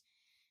obvious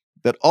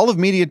that all of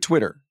media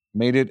Twitter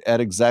made it at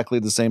exactly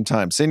the same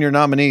time. Send your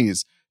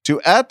nominees to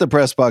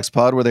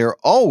 @ThePressBoxPod, where they are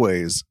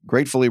always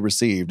gratefully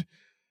received.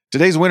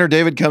 Today's winner,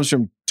 David, comes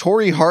from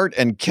Torrey Hart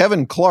and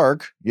Kevin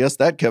Clark. Yes,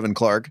 that Kevin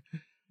Clark.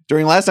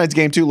 During last night's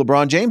game 2,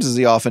 LeBron James, as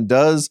he often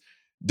does,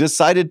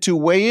 decided to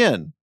weigh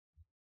in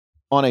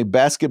on a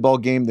basketball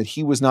game that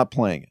he was not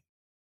playing in.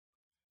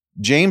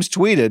 James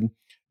tweeted,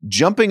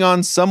 jumping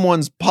on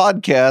someone's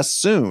podcast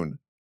soon,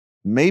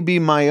 maybe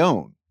my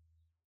own.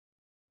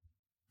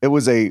 It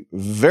was a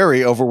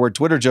very overworked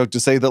Twitter joke to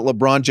say that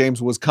LeBron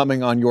James was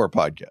coming on your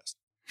podcast.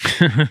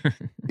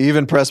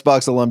 Even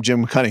Pressbox alum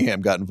Jim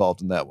Cunningham got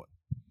involved in that one.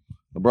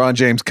 LeBron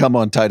James, come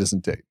on Titus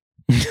and Tate.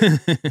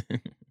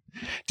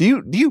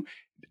 Do you,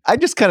 I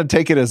just kind of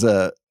take it as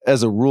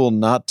a rule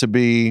not to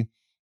be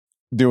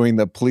doing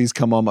the please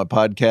come on my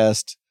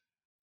podcast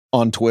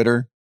on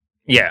Twitter.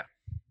 Yeah.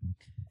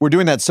 We're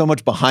doing that so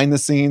much behind the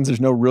scenes. There's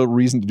no real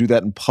reason to do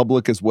that in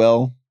public as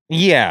well.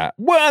 Yeah.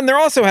 Well, and there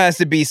also has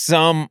to be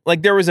some,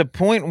 like there was a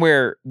point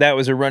where that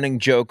was a running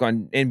joke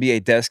on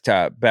NBA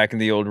Desktop back in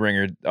the old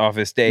Ringer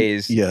office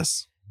days.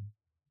 Yes.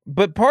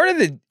 But part of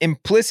the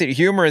implicit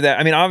humor that,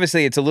 I mean,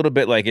 obviously it's a little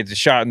bit like it's a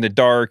shot in the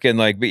dark and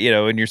like, you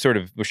know, and you're sort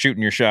of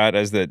shooting your shot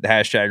as the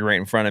hashtag right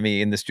in front of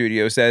me in the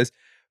studio says,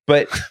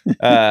 but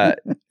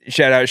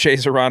shout out Shea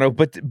Serrano.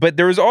 But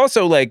there was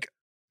also like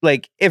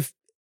if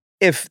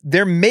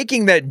they're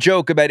making that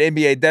joke about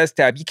NBA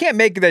Desktop, you can't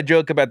make that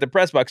joke about the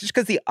press box just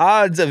because the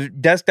odds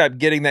of Desktop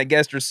getting that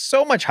guest are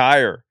so much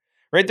higher,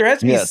 right? There has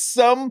to be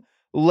some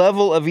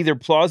level of either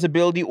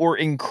plausibility or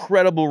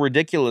incredible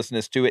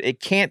ridiculousness to it.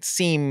 It can't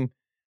seem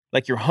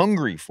like you're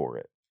hungry for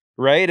it,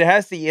 right? It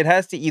has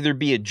to either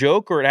be a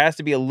joke or it has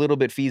to be a little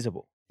bit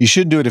feasible. You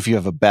should do it if you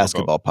have a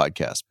basketball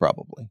podcast,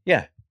 probably.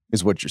 Yeah.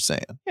 Is what you're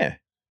saying. Yeah.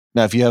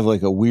 Now, if you have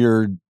like a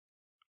weird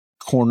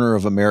corner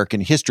of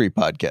American history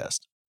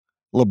podcast,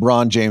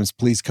 LeBron James,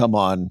 please come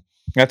on.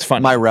 That's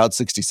fun. My Route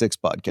 66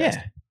 podcast.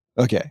 Yeah.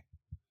 Okay.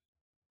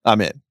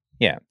 I'm in.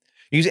 Yeah.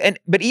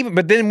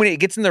 But then when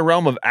it gets in the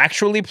realm of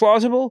actually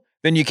plausible,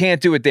 then you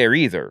can't do it there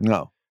either.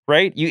 No.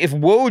 Right? If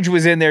Woj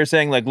was in there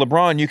saying like,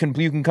 LeBron, you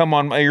can come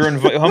on, you're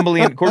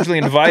humbly and cordially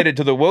invited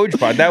to the Woj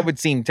pod, that would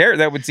seem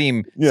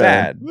sad.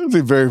 That would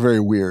be very, very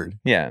weird.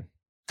 Yeah.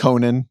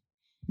 Conan,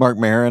 Mark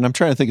Maron. I'm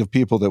trying to think of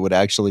people that would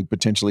actually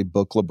potentially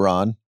book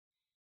LeBron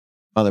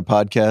on their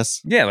podcasts.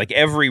 Yeah, like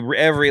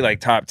every like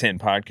top 10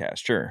 podcast,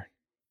 sure.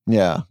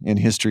 Yeah, in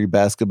history,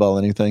 basketball,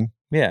 anything.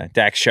 Yeah,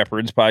 Dax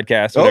Shepard's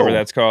podcast, whatever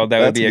that's called. That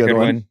would be a good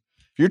one.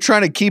 If you're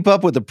trying to keep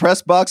up with the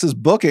press box's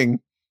booking,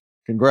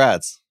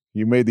 congrats.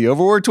 You made the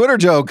overworked Twitter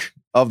joke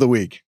of the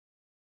week.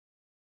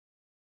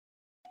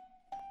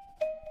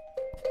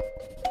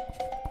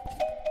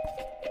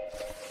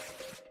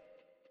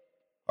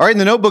 All right, in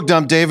the notebook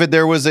dump, David,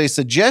 there was a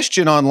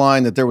suggestion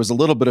online that there was a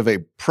little bit of a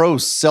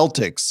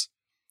pro-Celtics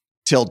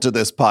tilt to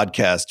this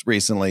podcast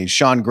recently.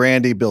 Sean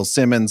Grandy, Bill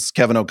Simmons,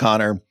 Kevin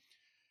O'Connor.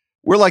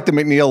 We're like the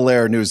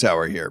McNeil-Lair News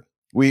Hour here.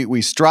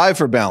 We strive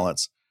for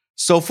balance.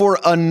 So for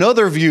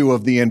another view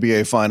of the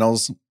NBA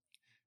Finals,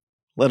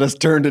 let us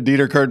turn to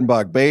Dieter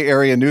Kurtenbach, Bay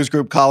Area News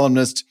Group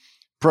columnist,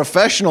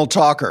 professional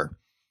talker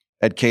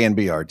at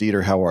KNBR.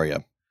 Dieter, how are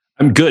you?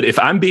 I'm good. If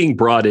I'm being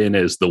brought in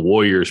as the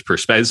Warriors'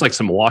 perspective, it's like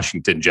some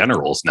Washington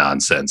Generals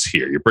nonsense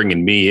here. You're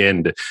bringing me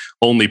in to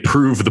only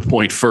prove the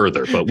point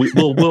further, but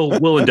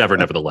we'll endeavor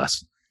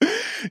nevertheless.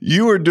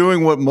 You are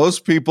doing what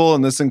most people,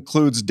 and this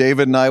includes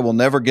David and I, will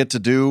never get to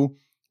do,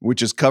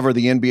 which is cover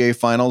the NBA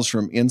Finals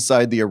from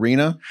inside the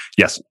arena.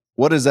 Yes.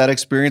 What has that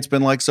experience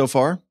been like so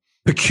far?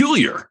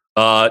 peculiar.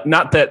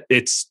 Not that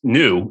it's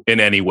new in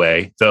any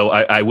way, though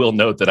I will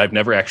note that I've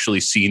never actually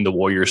seen the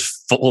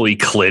Warriors fully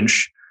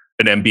clinch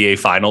an NBA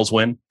Finals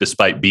win,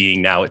 despite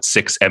being now at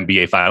 6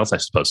 NBA Finals. I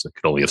suppose I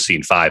could only have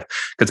seen 5,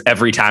 because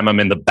every time I'm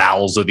in the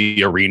bowels of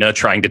the arena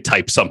trying to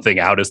type something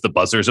out as the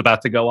buzzer's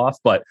about to go off.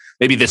 But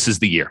maybe this is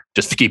the year,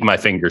 just to keep my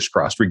fingers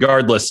crossed.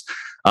 Regardless,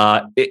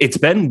 it's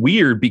been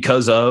weird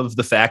because of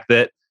the fact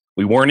that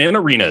we weren't in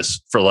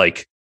arenas for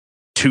like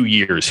 2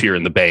 years here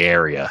in the Bay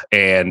Area.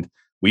 And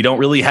we don't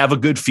really have a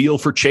good feel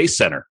for Chase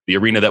Center, the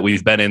arena that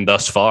we've been in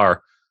thus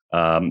far.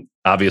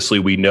 Obviously,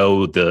 we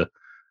know the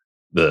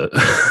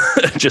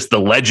just the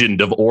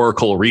legend of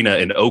Oracle Arena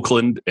in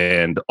Oakland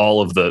and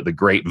all of the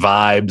great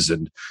vibes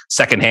and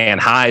secondhand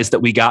highs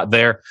that we got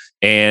there.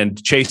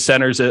 And Chase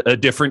Center's a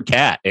different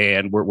cat,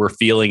 and we're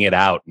feeling it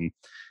out. And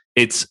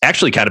it's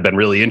actually kind of been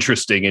really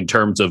interesting in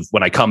terms of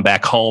when I come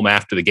back home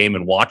after the game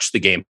and watch the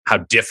game, how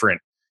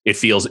different it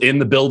feels in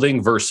the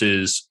building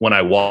versus when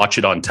I watch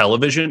it on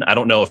television. I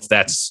don't know if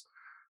that's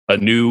a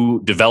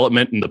new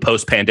development in the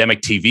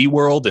post-pandemic TV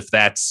world, if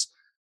that's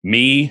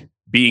me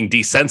being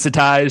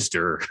desensitized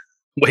or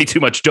way too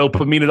much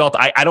dopamine at all.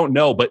 I don't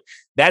know, but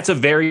that's a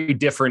very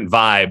different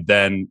vibe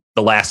than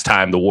the last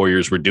time the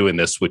Warriors were doing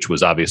this, which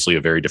was obviously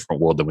a very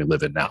different world than we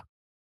live in now.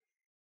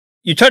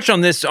 You touched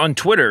on this on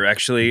Twitter,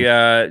 actually.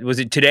 Was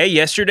it today,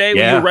 yesterday?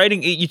 Yeah. When you were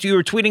writing, you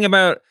were tweeting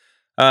about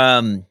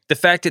the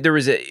fact that there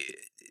was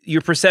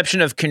your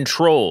perception of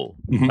control,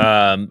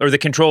 or the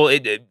control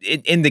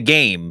in the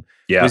game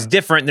was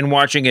different than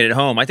watching it at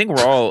home. I think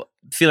we're all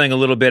feeling a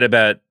little bit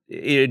about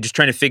just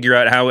trying to figure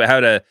out how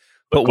to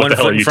put one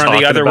foot in front of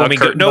the other when we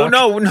go. No.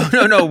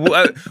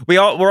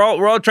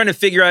 We're all trying to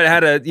figure out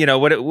how to,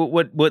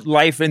 what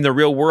life in the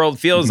real world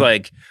feels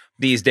like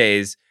these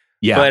days.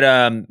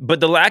 Yeah. But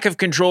the lack of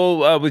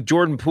control with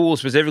Jordan Poole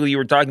specifically, you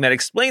were talking about,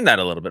 explain that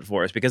a little bit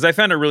for us, because I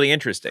found it really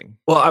interesting.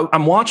 Well,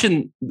 I'm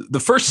watching the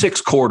first 6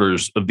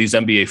 quarters of these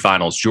NBA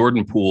Finals.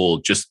 Jordan Poole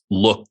just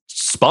looked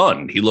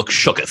spun. He looked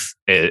shooketh,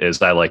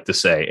 as I like to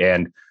say.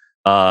 And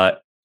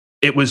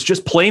it was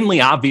just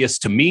plainly obvious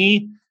to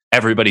me,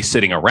 everybody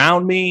sitting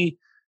around me,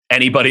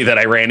 anybody that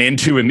I ran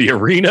into in the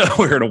arena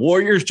wearing a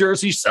Warriors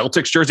jersey,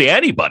 Celtics jersey,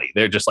 anybody.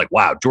 They're just like,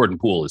 wow, Jordan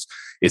Poole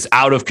is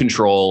out of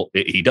control.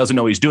 He doesn't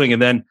know what he's doing.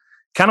 And then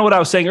kind of what I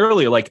was saying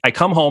earlier, like I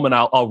come home and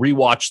I'll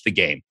rewatch the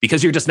game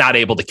because you're just not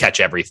able to catch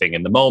everything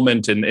in the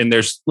moment. And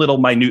there's little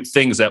minute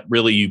things that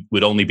really you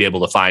would only be able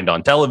to find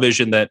on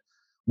television that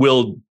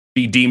will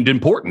be deemed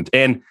important.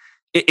 And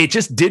it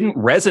just didn't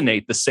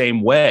resonate the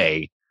same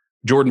way.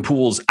 Jordan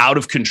Poole's out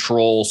of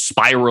control,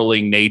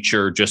 spiraling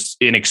nature, just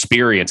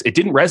inexperience. It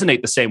didn't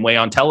resonate the same way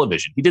on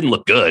television. He didn't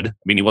look good. I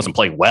mean, he wasn't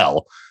playing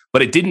well,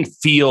 but it didn't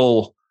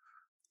feel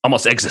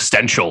almost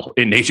existential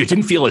in nature. It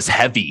didn't feel as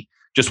heavy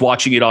just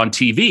watching it on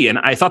TV. And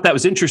I thought that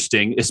was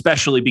interesting,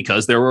 especially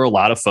because there were a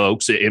lot of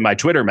folks in my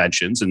Twitter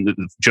mentions, and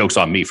the joke's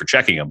on me for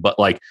checking them, but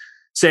like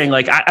saying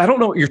like, I don't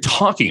know what you're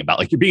talking about.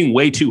 Like, you're being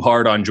way too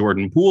hard on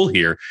Jordan Poole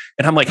here.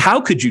 And I'm like, how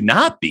could you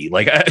not be?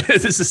 Like,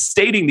 this is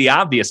stating the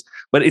obvious,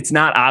 but it's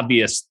not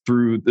obvious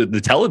through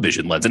the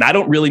television lens. And I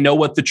don't really know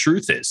what the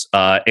truth is.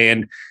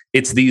 And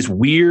it's these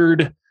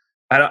weird,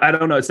 I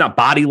don't know. It's not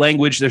body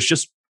language. There's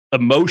just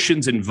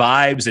emotions and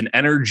vibes and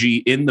energy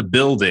in the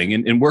building.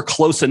 And we're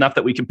close enough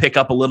that we can pick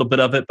up a little bit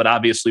of it, but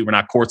obviously we're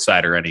not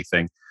courtside or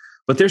anything.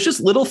 But there's just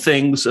little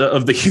things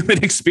of the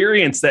human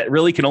experience that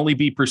really can only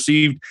be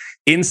perceived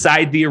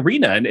inside the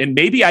arena. And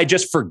maybe I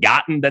just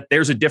forgotten that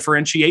there's a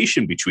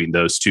differentiation between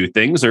those two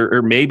things,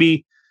 or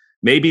maybe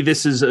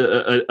this is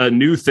a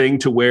new thing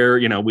to where,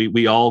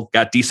 we all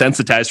got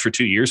desensitized for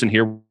 2 years and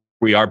here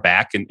we are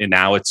back. And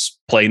now it's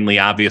plainly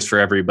obvious for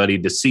everybody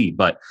to see.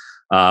 But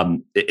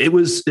it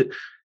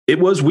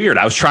was weird.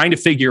 I was trying to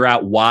figure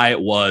out why it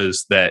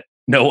was that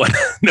no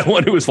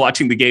one who was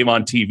watching the game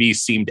on TV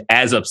seemed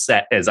as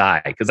upset as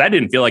I, because I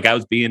didn't feel like I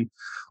was being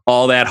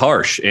all that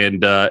harsh.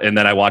 And then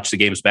I watched the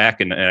games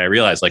back and I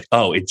realized like,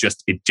 oh, it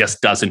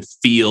just doesn't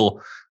feel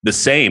the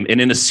same.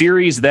 And in a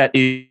series that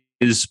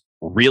is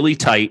really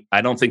tight,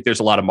 I don't think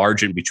there's a lot of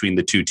margin between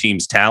the two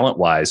teams talent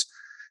wise.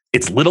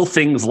 It's little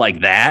things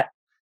like that,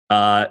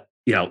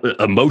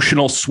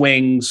 emotional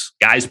swings,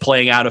 guys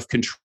playing out of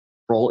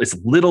control. It's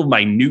little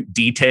minute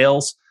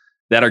details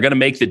that are going to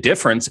make the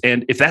difference.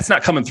 And if that's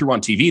not coming through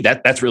on TV,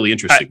 that's really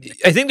interesting.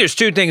 I think there's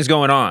 2 things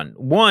going on.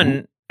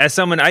 One, as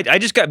someone, I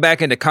just got back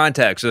into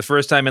contacts for the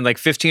first time in like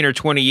 15 or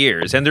 20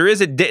 years. And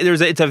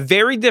it's a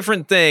very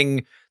different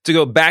thing to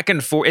go back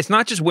and forth. It's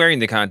not just wearing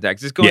the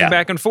contacts, it's going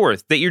back and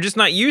forth that you're just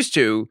not used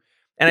to.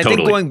 And I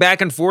think going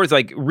back and forth,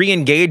 like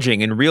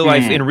re-engaging in real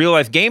life,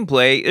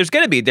 gameplay, there's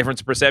going to be a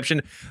difference of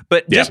perception.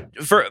 But just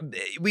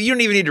you don't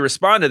even need to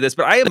respond to this,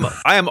 but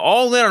I am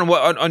all in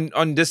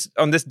on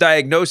this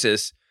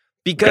diagnosis,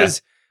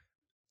 because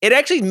it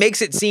actually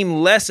makes it seem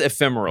less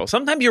ephemeral.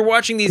 Sometimes you're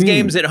watching these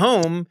games at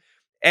home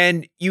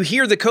and you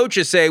hear the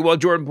coaches say, well,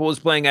 Jordan Poole is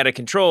playing out of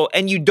control,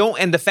 and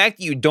the fact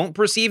that you don't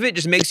perceive it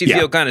just makes you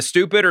feel kind of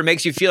stupid, or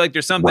makes you feel like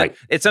there's something,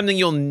 it's something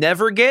you'll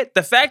never get.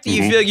 The fact that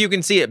you feel like you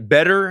can see it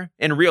better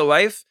in real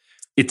life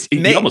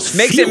you almost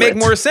makes it make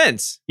more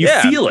sense. You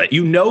feel it.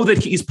 You know that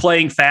he's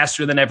playing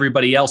faster than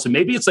everybody else. And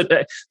maybe it's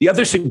the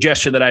other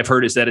suggestion that I've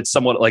heard is that it's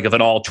somewhat like of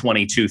an all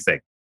 22 thing.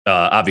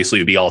 Obviously,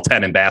 it would be all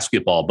 10 in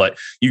basketball, but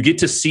you get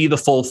to see the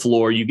full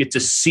floor. You get to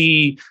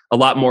see a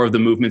lot more of the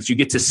movements. You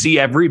get to see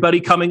everybody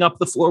coming up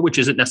the floor, which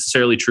isn't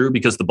necessarily true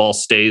because the ball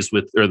stays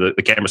with, or the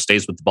camera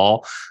stays with the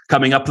ball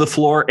coming up the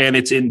floor. And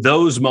it's in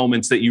those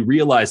moments that you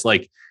realize,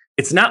 like,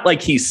 it's not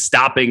like he's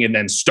stopping and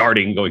then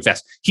starting going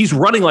fast. He's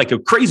running like a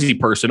crazy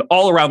person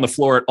all around the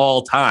floor at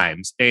all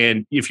times.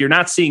 And if you're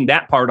not seeing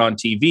that part on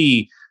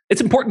TV,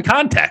 it's important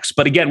context.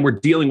 But again, we're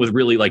dealing with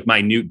really like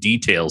minute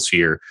details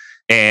here.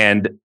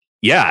 And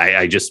yeah,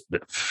 I just,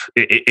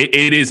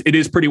 it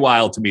is pretty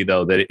wild to me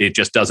though, that it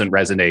just doesn't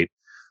resonate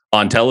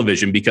on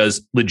television,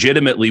 because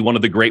legitimately one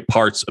of the great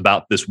parts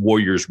about this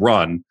Warriors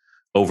run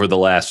over the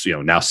last,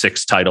 now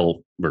 6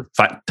 title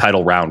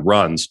round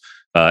runs,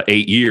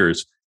 8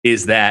 years,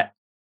 is that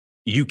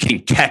you can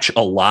catch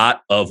a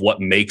lot of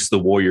what makes the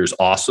Warriors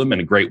awesome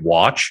and a great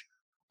watch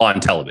on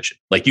television.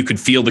 Like, you can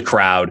feel the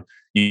crowd.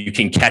 You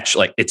can catch,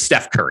 like, it's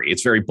Steph Curry.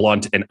 It's very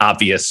blunt and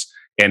obvious.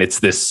 And it's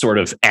this sort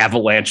of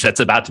avalanche that's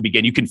about to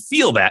begin. You can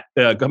feel that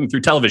coming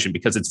through television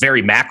because it's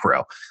very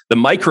macro. The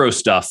micro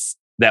stuff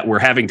that we're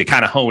having to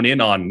kind of hone in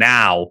on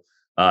now,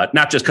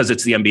 not just because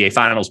it's the NBA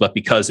Finals, but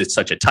because it's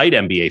such a tight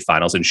NBA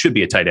Finals and should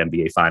be a tight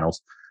NBA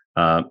Finals.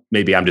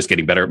 Maybe I'm just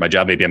getting better at my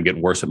job. Maybe I'm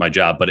getting worse at my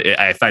job, but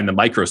I find the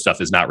micro stuff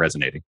is not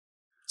resonating.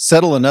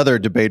 Settle another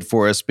debate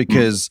for us,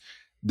 because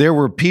there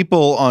were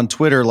people on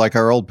Twitter, like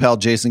our old pal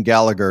Jason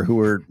Gallagher, who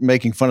were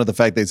making fun of the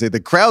fact they say the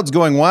crowd's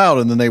going wild,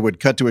 and then they would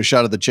cut to a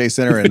shot of the Chase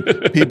Center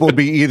and people would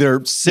be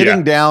either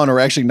sitting down or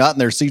actually not in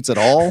their seats at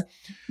all.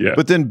 Yeah.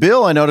 But then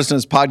Bill, I noticed in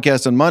his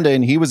podcast on Monday,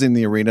 and he was in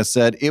the arena,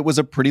 said it was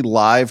a pretty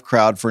live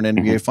crowd for an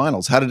NBA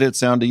Finals. How did it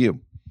sound to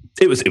you?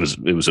 It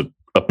was a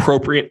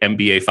appropriate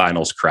NBA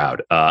Finals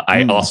crowd.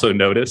 I also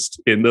noticed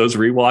in those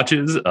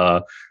rewatches,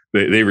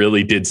 they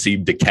really did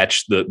seem to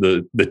catch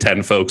the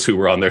 10 folks who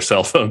were on their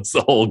cell phones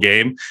the whole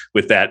game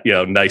with that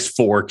nice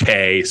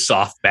 4K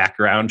soft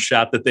background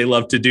shot that they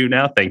love to do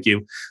now. Thank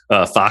you,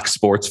 Fox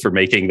Sports, for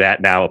making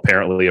that now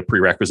apparently a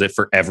prerequisite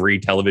for every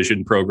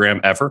television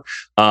program ever.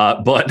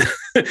 But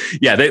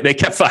yeah, they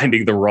kept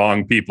finding the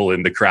wrong people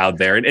in the crowd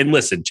there. And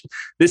listen,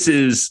 this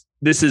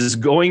is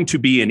going to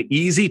be an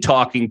easy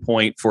talking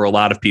point for a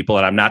lot of people,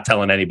 and I'm not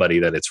telling anybody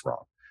that it's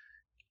wrong.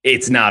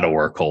 It's not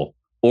Oracle.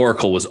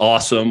 Oracle was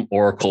awesome.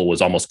 Oracle was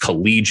almost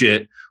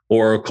collegiate.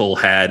 Oracle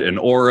had an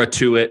aura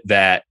to it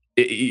that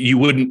you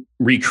wouldn't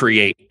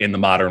recreate in the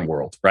modern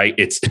world, right?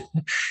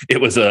 It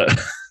was a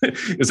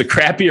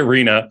crappy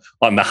arena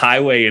on the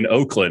highway in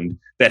Oakland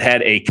that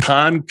had a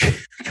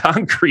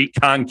concrete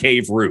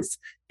concave roof.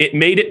 It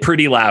made it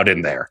pretty loud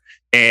in there.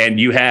 And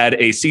you had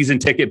a season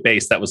ticket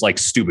base that was like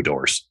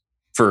Stubadors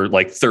for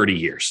like 30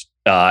 years.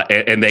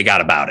 And they got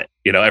about it.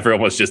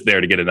 Everyone was just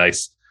there to get a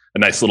nice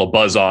little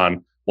buzz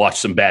on, watch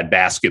some bad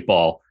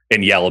basketball,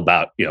 and yell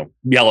about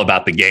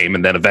the game.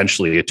 And then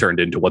eventually it turned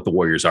into what the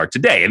Warriors are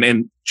today.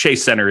 And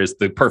Chase Center is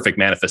the perfect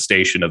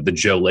manifestation of the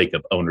Joe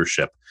Lacob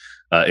ownership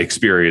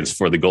experience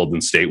for the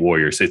Golden State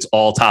Warriors. It's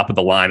all top of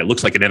the line. It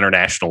looks like an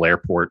international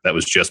airport that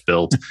was just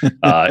built.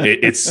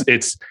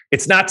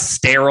 It's not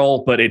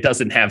sterile, but it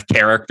doesn't have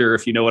character,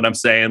 if you know what I'm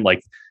saying.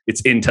 Like,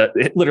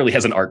 it literally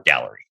has an art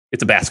gallery.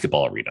 It's a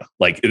basketball arena.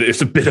 Like,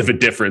 there's a bit of a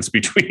difference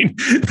between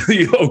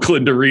the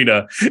Oakland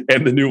arena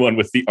and the new one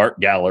with the art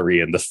gallery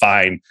and the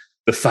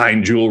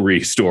fine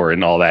jewelry store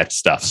and all that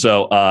stuff.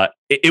 So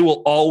it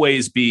will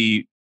always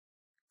be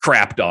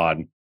crapped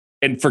on,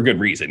 and for good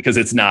reason, because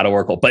it's not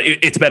Oracle, but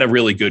it's been a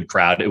really good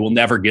crowd. It will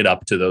never get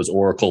up to those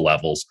Oracle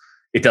levels.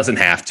 It doesn't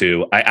have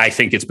to. I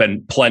think it's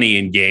been plenty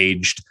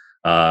engaged.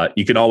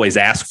 You can always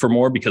ask for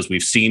more because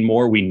we've seen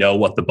more. We know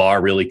what the bar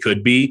really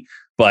could be.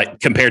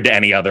 But compared to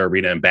any other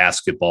arena in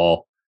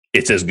basketball,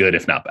 it's as good,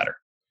 if not better.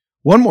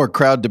 One more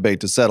crowd debate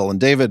to settle, and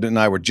David and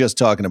I were just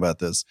talking about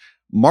this.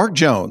 Mark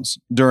Jones,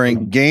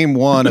 during game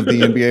 1 of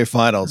the NBA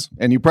Finals,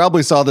 and you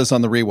probably saw this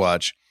on the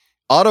rewatch,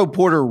 Otto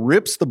Porter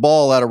rips the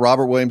ball out of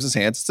Robert Williams'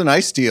 hands. It's a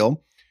nice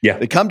steal. Yeah.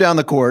 They come down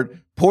the court.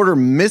 Porter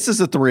misses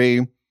a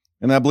 3,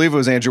 and I believe it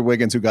was Andrew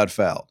Wiggins who got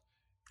fouled.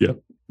 Yeah.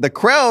 The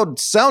crowd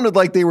sounded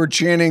like they were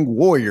chanting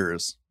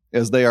Warriors,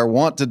 as they are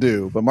wont to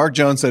do. But Mark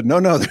Jones said, no,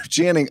 they're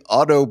chanting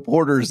Otto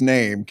Porter's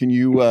name. Can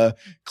you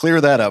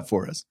clear that up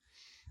for us?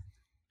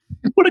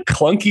 What a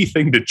clunky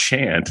thing to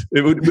chant.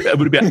 It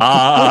would be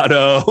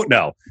Otto,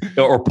 no,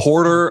 or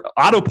Porter,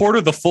 Otto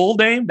Porter, the full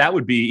name. That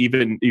would be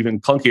even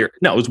clunkier.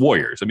 No, it was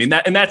Warriors. I mean,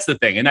 that's the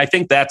thing. And I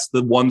think that's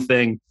the one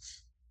thing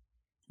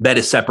that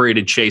has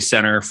separated Chase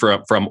Center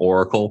from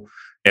Oracle,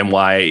 and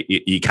why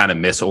you kind of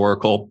miss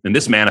Oracle. And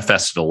this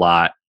manifested a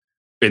lot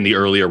in the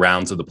earlier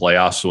rounds of the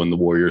playoffs when the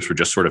Warriors were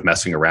just sort of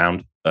messing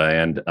around.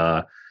 And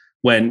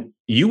when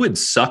you would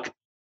suck,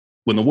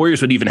 when the Warriors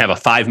would even have a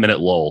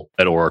 5-minute lull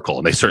at Oracle,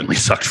 and they certainly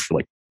sucked for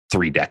like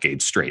 3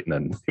 decades straight, and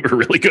then they were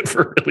really good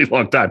for a really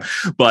long time.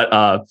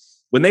 But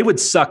when they would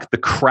suck, the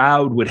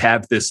crowd would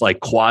have this like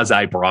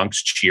quasi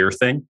Bronx cheer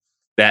thing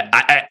that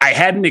I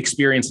hadn't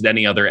experienced at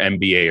any other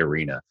NBA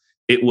arena.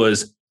 it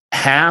was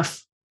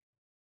half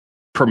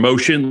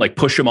promotion, like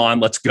push them on,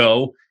 let's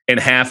go, and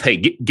half, hey,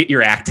 get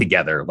your act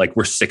together. Like,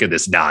 we're sick of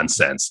this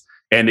nonsense.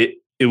 And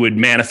it would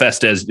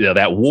manifest as,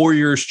 that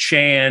Warriors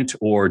chant,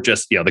 or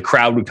just, the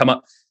crowd would come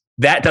up.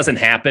 That doesn't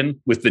happen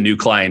with the new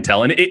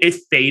clientele. And it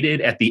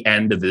faded at the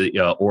end of the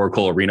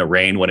Oracle Arena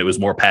reign, when it was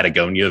more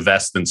Patagonia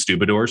vests than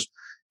Stubadors.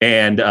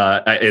 And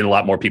a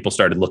lot more people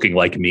started looking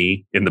like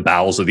me in the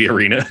bowels of the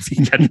arena, if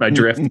you catch my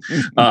drift.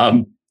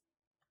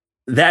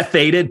 That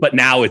faded, but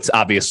now it's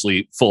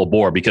obviously full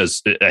bore,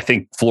 because I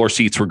think floor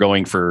seats were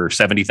going for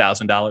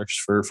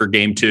 $70,000 for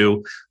game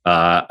 2.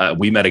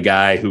 We met a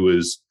guy who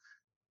was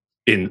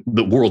in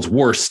the world's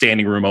worst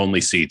standing room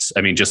only seats.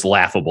 I mean, just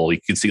laughable.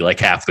 You could see like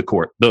half the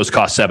court. Those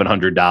cost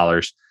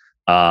 $700.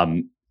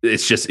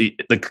 It's just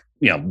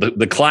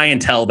the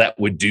clientele that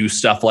would do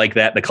stuff like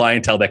that, the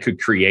clientele that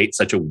could create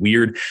such a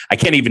weird, I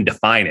can't even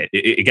define it.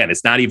 Again,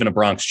 it's not even a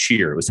Bronx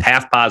cheer. It was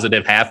half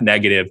positive, half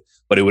negative,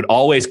 but it would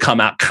always come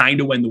out kind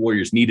of when the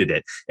Warriors needed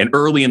it. And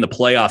early in the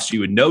playoffs,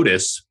 you would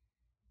notice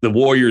the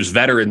Warriors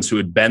veterans who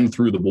had been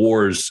through the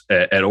wars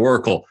at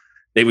Oracle,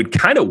 they would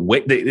kind of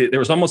wait. There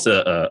was almost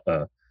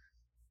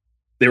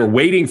they were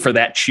waiting for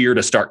that cheer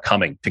to start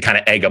coming to kind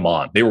of egg them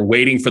on. They were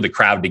waiting for the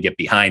crowd to get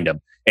behind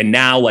them. And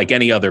now, like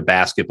any other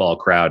basketball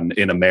crowd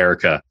in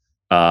America,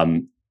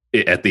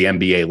 at the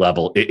NBA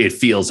level, it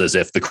feels as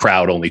if the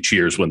crowd only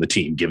cheers when the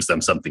team gives them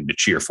something to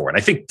cheer for. And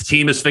I think the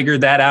team has figured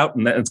that out,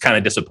 and it's kind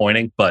of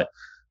disappointing, but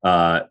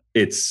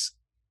it's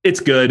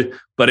good.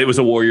 But it was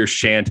a Warriors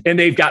chant, and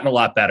they've gotten a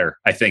lot better,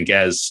 I think,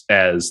 as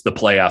the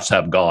playoffs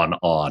have gone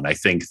on. I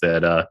think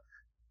that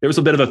there was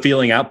a bit of a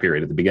feeling out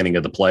period at the beginning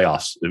of the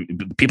playoffs.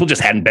 People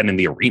just hadn't been in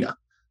the arena.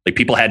 Like,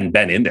 people hadn't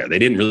been in there. They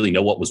didn't really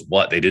know what was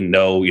what. They didn't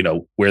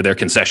know, where their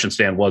concession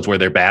stand was, where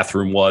their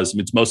bathroom was. I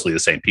mean, it's mostly the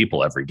same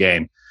people every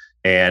game.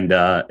 And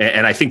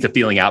I think the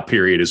feeling out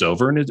period is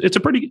over, and it's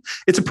a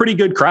pretty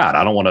good crowd.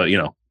 I don't want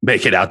to,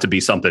 make it out to be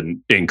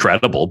something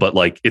incredible, but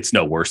like, it's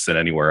no worse than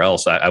anywhere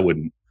else. I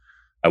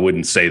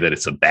wouldn't say that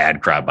it's a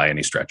bad crowd by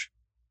any stretch.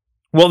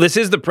 Well, this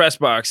is the press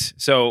box,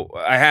 so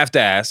I have to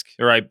ask,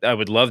 or I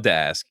would love to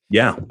ask.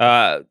 Yeah.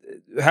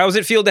 How does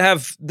it feel to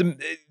have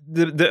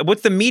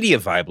what's the media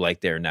vibe like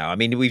there now? I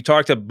mean, we've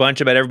talked a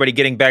bunch about everybody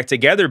getting back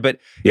together, but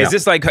does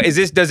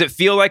it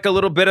feel like a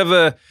little bit of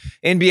a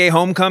NBA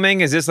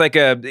homecoming? Is this like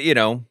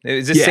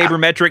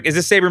Sabermetric? Is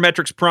this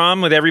Sabermetric's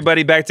prom with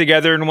everybody back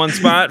together in one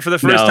spot for the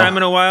first time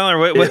in a while? Or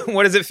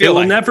what does it feel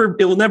like?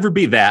 It will never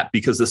be that,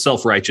 because the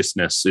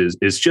self-righteousness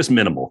is just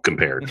minimal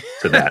compared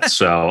to that.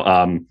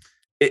 So,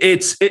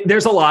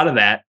 there's a lot of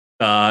that.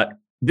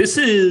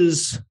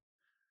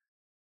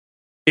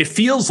 It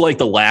feels like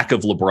the lack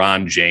of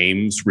LeBron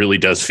James really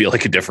does feel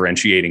like a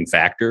differentiating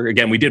factor.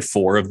 Again, we did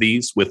 4 of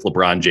these with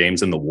LeBron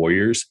James and the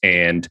Warriors,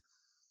 and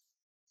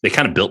they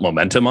kind of built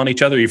momentum on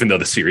each other, even though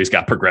the series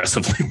got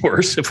progressively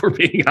worse, if we're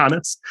being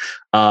honest.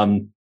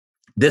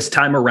 This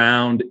time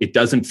around, it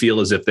doesn't feel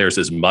as if there's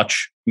as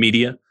much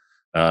media.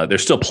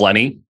 There's still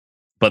plenty,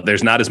 but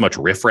there's not as much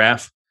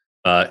riffraff.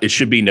 It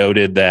should be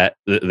noted that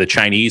the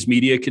Chinese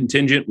media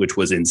contingent, which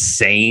was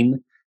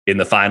insane in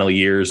the final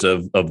years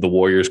of the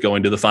Warriors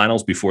going to the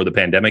finals before the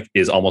pandemic,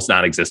 is almost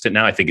non-existent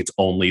now. I think it's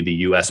only the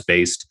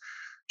US-based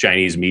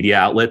Chinese media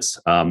outlets.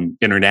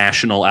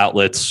 International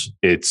outlets,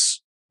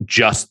 it's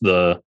just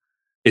the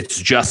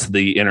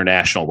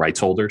international rights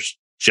holders,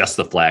 just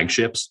the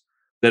flagships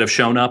that have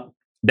shown up.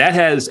 That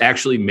has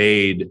actually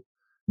made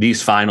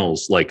these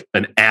finals like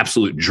an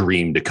absolute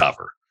dream to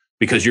cover,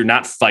 because you're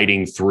not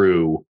fighting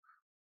through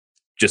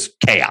just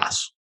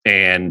chaos.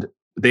 And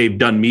they've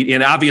done media,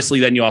 and obviously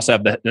then you also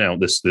have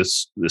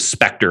this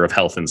specter of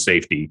health and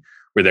safety,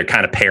 where they're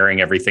kind of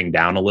paring everything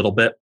down a little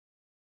bit.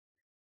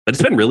 But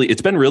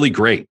it's been really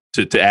great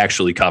to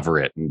actually cover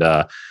it. And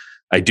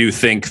I do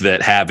think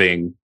that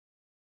having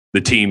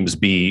the teams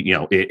be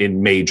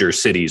in major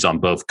cities on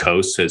both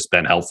coasts has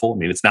been helpful. I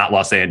mean, it's not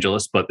Los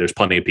Angeles, but there's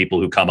plenty of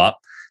people who come up.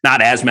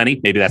 Not as many.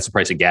 Maybe that's the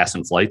price of gas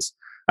and flights.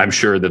 I'm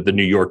sure that the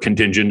New York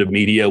contingent of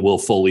media will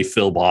fully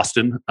fill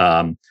Boston.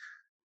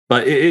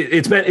 But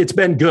it's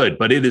been good,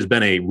 but it has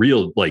been a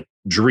real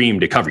dream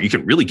to cover. You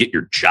can really get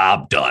your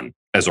job done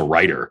as a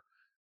writer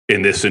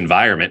in this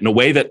environment in a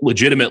way that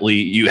legitimately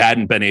you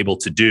hadn't been able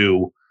to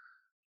do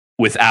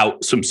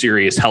without some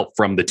serious help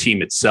from the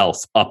team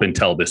itself up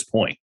until this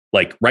point.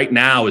 Like, right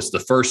now is the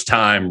first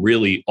time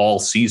really all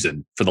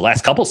season, for the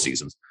last couple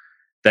seasons,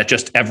 that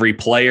just every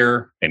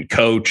player and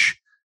coach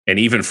and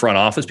even front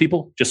office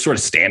people just sort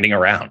of standing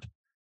around,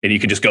 and you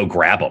can just go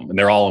grab them, and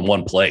they're all in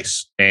one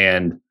place.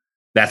 And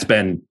that's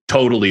been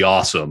totally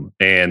awesome.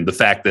 And the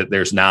fact that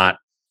there's not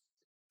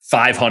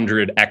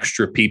 500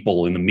 extra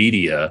people in the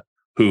media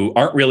who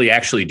aren't really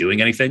actually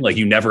doing anything, like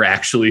you never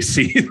actually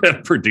see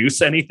them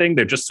produce anything,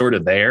 they're just sort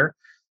of there.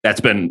 That's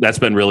been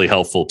really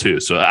helpful too.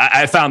 So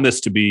I found this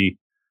to be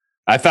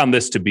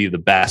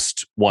the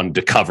best one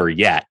to cover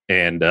yet.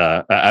 And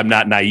I'm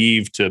not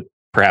naive to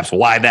perhaps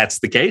why that's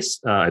the case.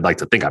 I'd like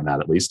to think I'm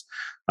not, at least.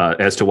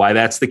 As to why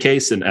that's the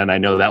case. And I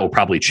know that will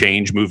probably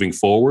change moving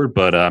forward,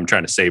 but I'm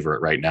trying to savor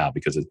it right now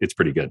because it's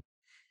pretty good.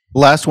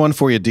 Last one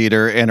for you,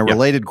 Dieter, and a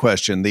related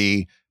question.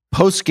 The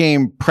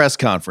post-game press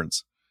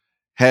conference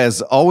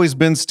has always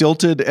been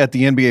stilted at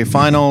the NBA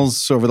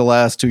Finals over the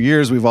last 2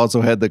 years. We've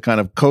also had the kind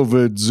of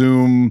COVID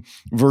Zoom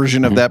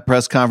version of that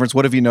press conference.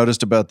 What have you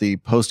noticed about the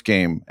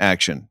post-game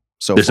action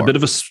so far? There's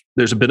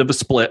a bit of a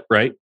split,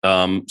 right?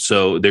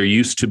 So there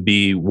used to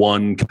be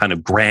one kind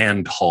of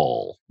grand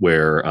hall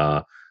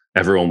where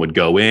everyone would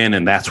go in,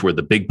 and that's where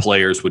the big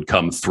players would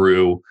come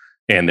through.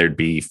 And there'd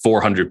be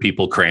 400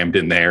 people crammed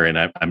in there. And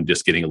I'm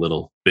just getting a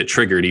little bit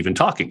triggered even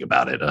talking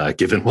about it,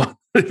 given what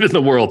in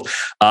the world.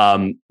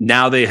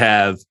 Now they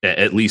have,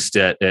 at least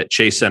at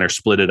Chase Center,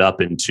 split it up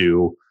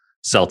into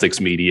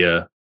Celtics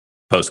media,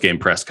 post-game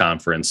press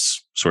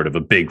conference, sort of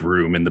a big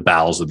room in the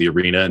bowels of the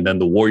arena, and then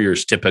the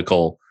Warriors'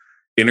 typical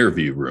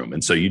interview room.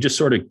 And so you just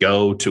sort of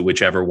go to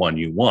whichever one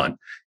you want.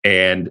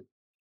 And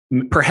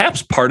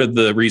perhaps part of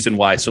the reason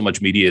why so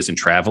much media isn't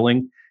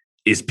traveling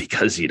is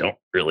because you don't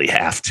really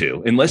have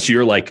to, unless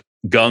you're like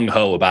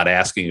gung-ho about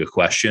asking a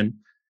question.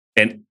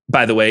 And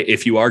by the way,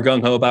 if you are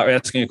gung-ho about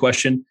asking a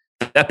question,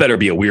 that better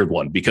be a weird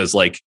one, because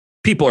like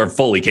people are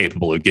fully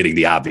capable of getting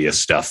the obvious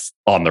stuff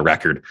on the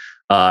record.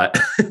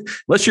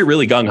 Unless you're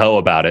really gung-ho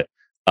about it,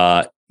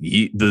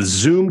 the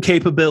Zoom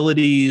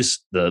capabilities,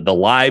 the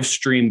live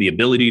stream, the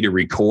ability to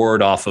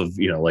record off of,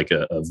 like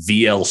a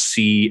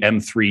VLC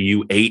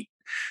M3U8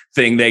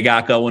 thing they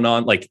got going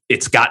on, like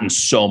it's gotten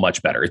so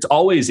much better. It's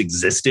always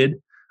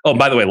existed. Oh, and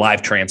by the way,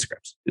 live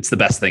transcripts. It's the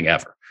best thing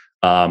ever.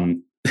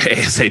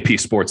 ASAP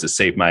Sports has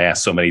saved my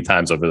ass so many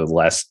times over the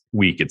last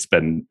week. It's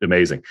been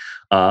amazing.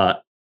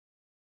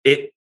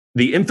 The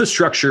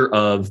infrastructure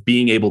of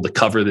being able to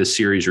cover this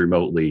series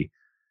remotely,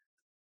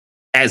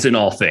 as in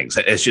all things,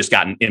 it's just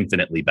gotten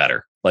infinitely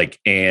better. Like,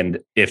 and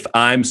if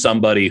I'm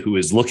somebody who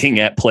is looking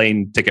at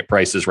plane ticket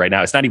prices right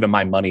now, it's not even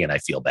my money and I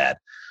feel bad.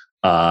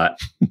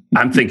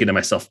 I'm thinking to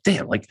myself,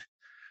 damn, like,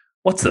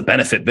 what's the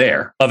benefit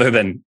there other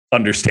than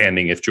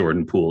understanding if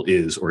Jordan Poole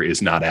is or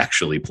is not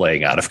actually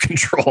playing out of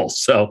control?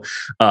 So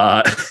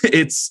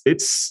it's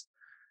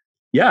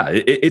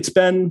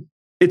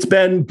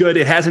been good.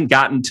 It hasn't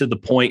gotten to the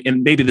point,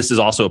 and maybe this is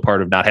also a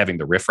part of not having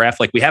the riffraff.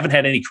 Like, we haven't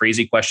had any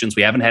crazy questions.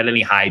 We haven't had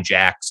any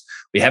hijacks.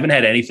 We haven't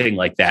had anything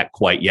like that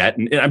quite yet.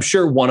 And I'm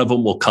sure one of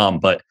them will come,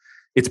 but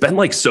it's been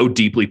like so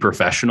deeply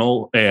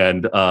professional.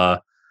 And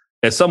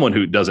as someone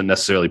who doesn't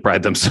necessarily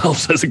pride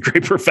themselves as a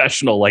great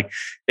professional, like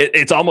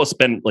it's almost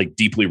been like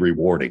deeply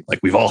rewarding. Like,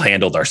 we've all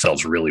handled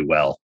ourselves really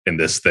well in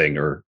this thing,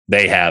 or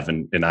they have,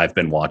 and I've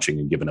been watching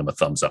and giving them a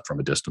thumbs up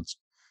from a distance.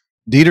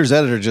 Dieter's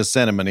editor just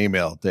sent him an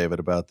email, David,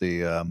 about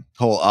the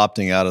whole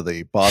opting out of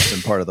the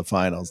Boston part of the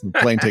finals and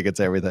plane tickets,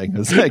 everything.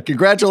 It's like,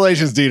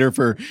 congratulations, Dieter,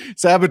 for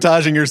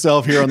sabotaging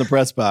yourself here on the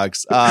press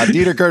box.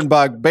 Dieter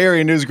Kurtenbach, Bay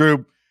Area News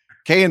Group,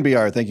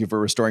 KNBR, thank you for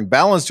restoring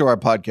balance to our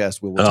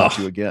podcast. We will talk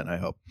to you again, I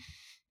hope.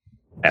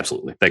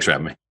 Absolutely. Thanks for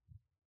having me.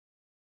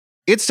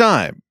 It's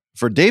time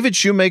for David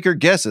Shoemaker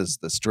Guesses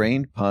the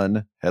Strained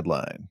Pun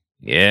headline.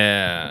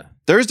 Yeah.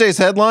 Thursday's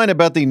headline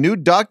about the new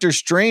Doctor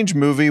Strange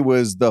movie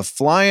was The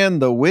Flyin',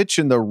 the Witch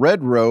in the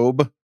Red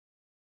Robe.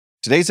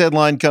 Today's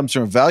headline comes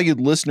from valued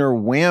listener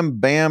Wham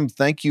Bam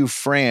Thank You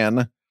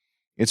Fran.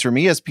 It's from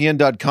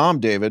ESPN.com,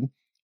 David.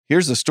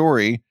 Here's the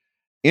story.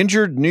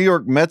 Injured New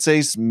York Mets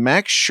ace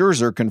Max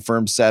Scherzer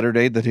confirmed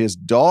Saturday that his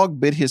dog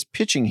bit his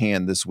pitching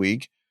hand this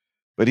week,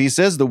 but he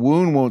says the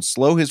wound won't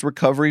slow his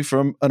recovery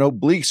from an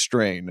oblique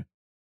strain.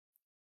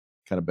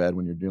 Kind of bad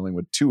when you're dealing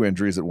with two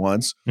injuries at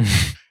once.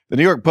 The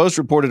New York Post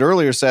reported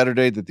earlier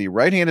Saturday that the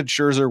right-handed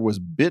Scherzer was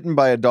bitten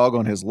by a dog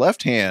on his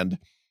left hand,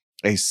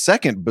 a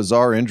second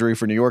bizarre injury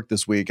for New York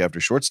this week after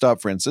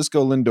shortstop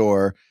Francisco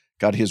Lindor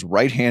got his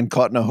right hand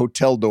caught in a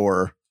hotel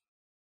door.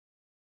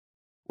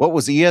 What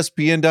was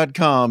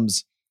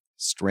ESPN.com's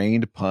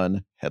strained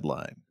pun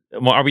headline?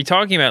 Well, are we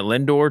talking about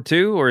Lindor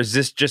too, or is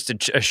this just a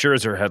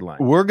Scherzer headline?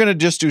 We're going to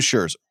just do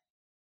Scherzer.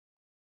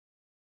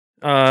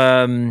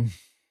 I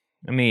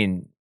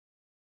mean,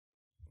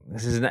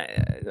 this is not,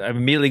 I'm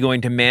immediately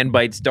going to man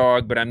bites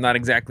dog, but I'm not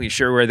exactly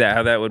sure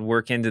how that would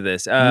work into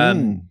this.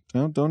 Don't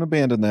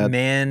abandon that.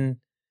 Man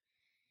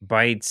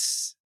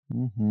bites.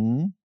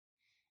 Mm-hmm.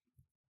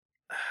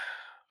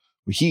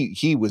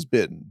 He was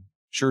bitten.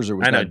 Scherzer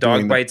was. I know not dog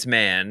doing bites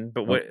man,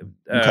 but what?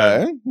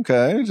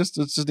 Okay. Just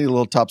need a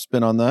little top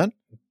spin on that.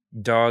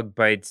 Dog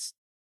bites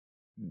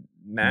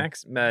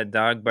Max.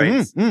 Dog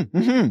bites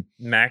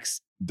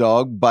Max.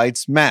 Dog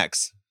bites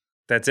Max.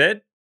 That's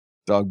it.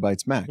 Dog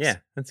bites Max. Yeah,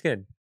 that's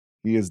good.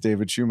 He is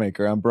David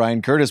Shoemaker. I'm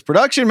Brian Curtis.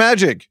 Production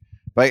magic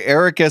by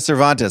Erica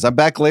Cervantes. I'm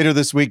back later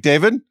this week,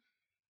 David,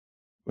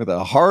 with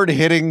a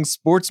hard-hitting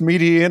sports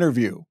media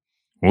interview.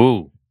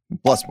 Woo.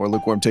 Plus more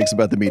lukewarm takes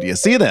about the media.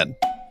 See you then.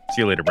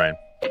 See you later, Brian.